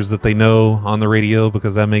confronting others that they know on the radio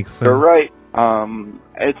because that makes sense. You're right.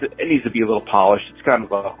 It needs to be a little polished. It's kind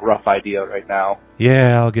of a rough idea right now.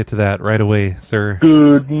 Yeah, I'll get to that right away, sir.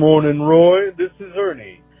 Good morning, Roy. This is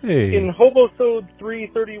Ernie. Hey. In Hobosode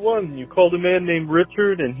 331, you called a man named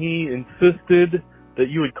Richard, and he insisted that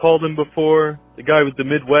you had called him before. The guy with the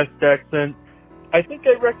Midwest accent. I think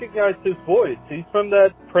I recognized his voice. He's from that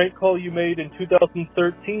prank call you made in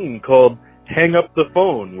 2013 called Hang Up the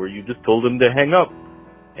Phone, where you just told him to hang up,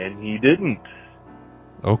 and he didn't.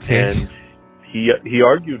 Okay. And he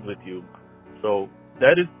argued with you. So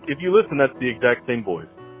that is, if you listen, that's the exact same voice.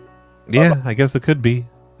 Yeah, I guess it could be.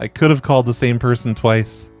 I could have called the same person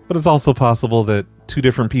twice, but it's also possible that two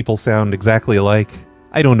different people sound exactly alike.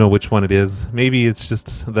 I don't know which one it is. Maybe it's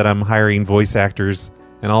just that I'm hiring voice actors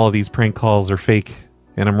and all of these prank calls are fake,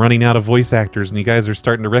 and I'm running out of voice actors and you guys are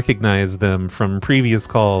starting to recognize them from previous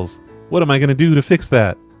calls. What am I going to do to fix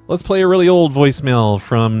that? Let's play a really old voicemail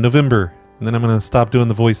from November, and then I'm going to stop doing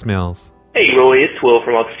the voicemails. Hey, Roy, it's Will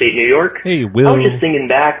from upstate New York. Hey, Will. I was just thinking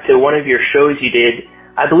back to one of your shows you did.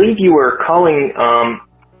 I believe you were calling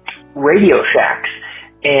Radio Shacks,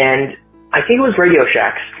 and I think it was Radio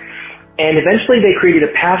Shacks. And eventually they created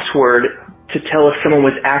a password to tell if someone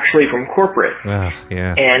was actually from corporate.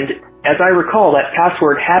 Yeah. And as I recall, that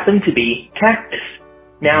password happened to be Cactus.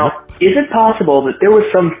 Now, is it possible that there was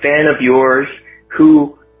some fan of yours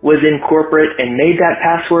who was in corporate and made that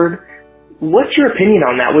password? What's your opinion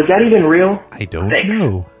on that? Was that even real? I don't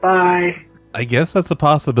know. Bye. I guess that's a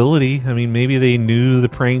possibility. I mean, maybe they knew the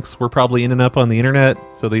pranks were probably in and up on the internet,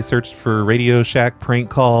 so they searched for Radio Shack prank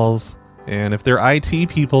calls. And if they're IT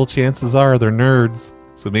people, chances are they're nerds.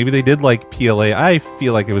 So maybe they did like PLA. I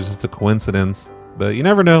feel like it was just a coincidence. But you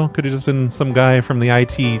never know. Could have just been some guy from the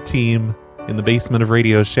IT team in the basement of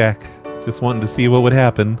Radio Shack just wanting to see what would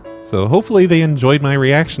happen. So hopefully they enjoyed my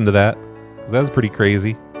reaction to that, because that was pretty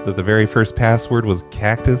crazy that the very first password was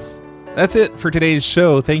Cactus. That's it for today's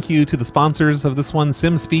show. Thank you to the sponsors of this one,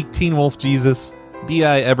 Simspeak, Teen Wolf Jesus,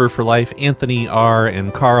 B.I. Eber for Life, Anthony R.,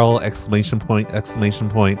 and Karl, ! They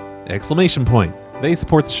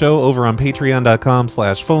support the show over on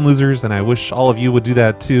patreon.com/phonelosers, and I wish all of you would do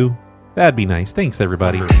that too. That'd be nice. Thanks,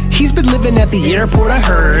 everybody. He's been living at the airport, I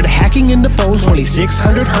heard. Hacking into phones,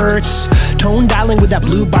 2600 hertz. Tone dialing with that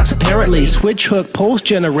blue box, apparently. Switch hook, pulse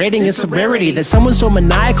generating its severity. That someone so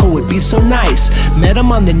maniacal would be so nice. Met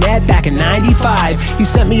him on the net back in 95. He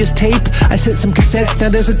sent me his tape, I sent some cassettes. Now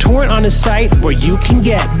there's a torrent on his site where you can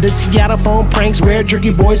get the Seattle phone pranks, rare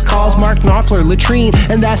jerky boys calls, Mark Knopfler, latrine.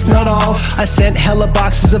 And that's not all. I sent hella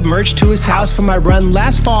boxes of merch to his house for my run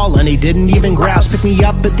last fall, and he didn't even grouse. Picked me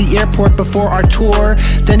up at the airport before our tour,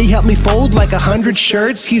 then he helped me fold like 100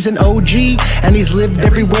 shirts. He's an OG and he's lived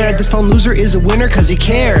everywhere. This phone loser is a winner cause he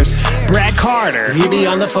cares. Brad Carter, he be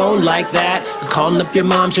on the phone like that, calling up your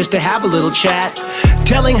mom just to have a little chat,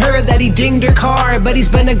 telling her that he dinged her car, but he's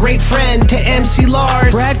been a great friend to MC Lars.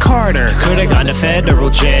 Brad Carter could've gone to federal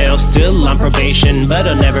jail, still on probation, but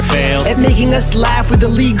he'll never fail at making us laugh with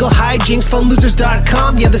illegal hijinks.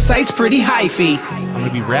 Phonelosers.com, yeah, the site's pretty hyphy. I'm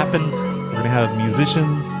gonna be rapping, we're gonna have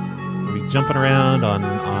musicians, jumping around on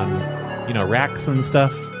racks and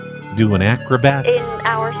stuff, doing acrobats in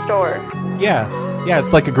our store. Yeah,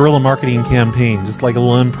 it's like a guerrilla marketing campaign, just like a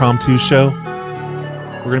little impromptu show.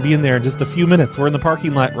 We're gonna be in there in just a few minutes. We're in the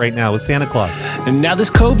parking lot right now with Santa Claus. And now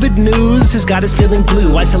this COVID news has got us feeling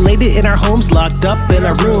blue, isolated in our homes, locked up in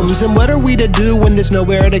our rooms. And what are we to do when there's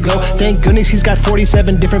nowhere to go? Thank goodness he's got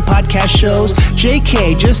 47 different podcast shows.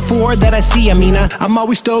 JK, just 4 that I see. I mean, I'm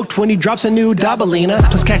always stoked when he drops a new Dabalina.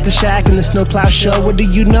 Plus Cactus Shack and the Snowplow Show. What do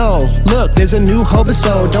you know? Look, there's a new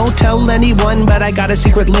Hobosode. Don't tell anyone, but I got a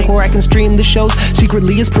secret link where I can stream the shows.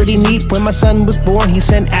 Secretly, it's pretty neat. When my son was born, he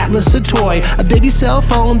sent Atlas a toy, a baby cell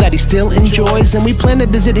phone that he still enjoys, and we plan to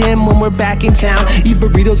visit him when we're back in town. Eat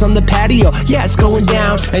burritos on the patio, yeah, it's going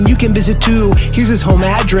down, and you can visit too. Here's his home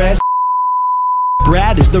address.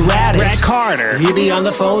 Brad is the raddest. Brad Carter, he be on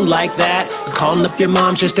the phone like that, calling up your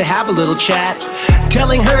mom just to have a little chat,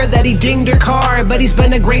 telling her that he dinged her car, but he's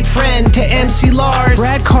been a great friend to MC Lars.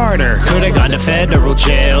 Brad Carter could've gone to federal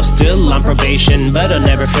jail, still on probation, but he'll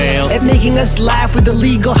never fail at making us laugh with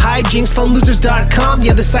illegal hijinks. Phonelosers.com,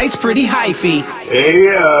 yeah, the site's pretty hyphy. Hey,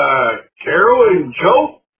 Carol and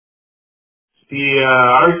Joe, the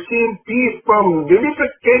RCMP from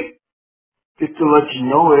Winnipeg, just to let you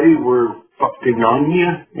know, Eddie, we're fucking on you,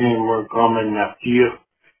 and we're coming after you,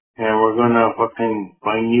 and we're gonna fucking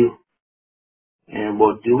find you, and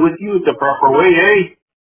we'll deal with you the proper way, eh?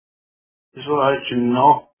 Just to let you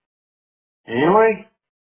know. Anyway,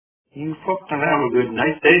 you fucking have a good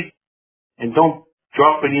night, eh? And don't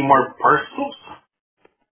drop any more parcels.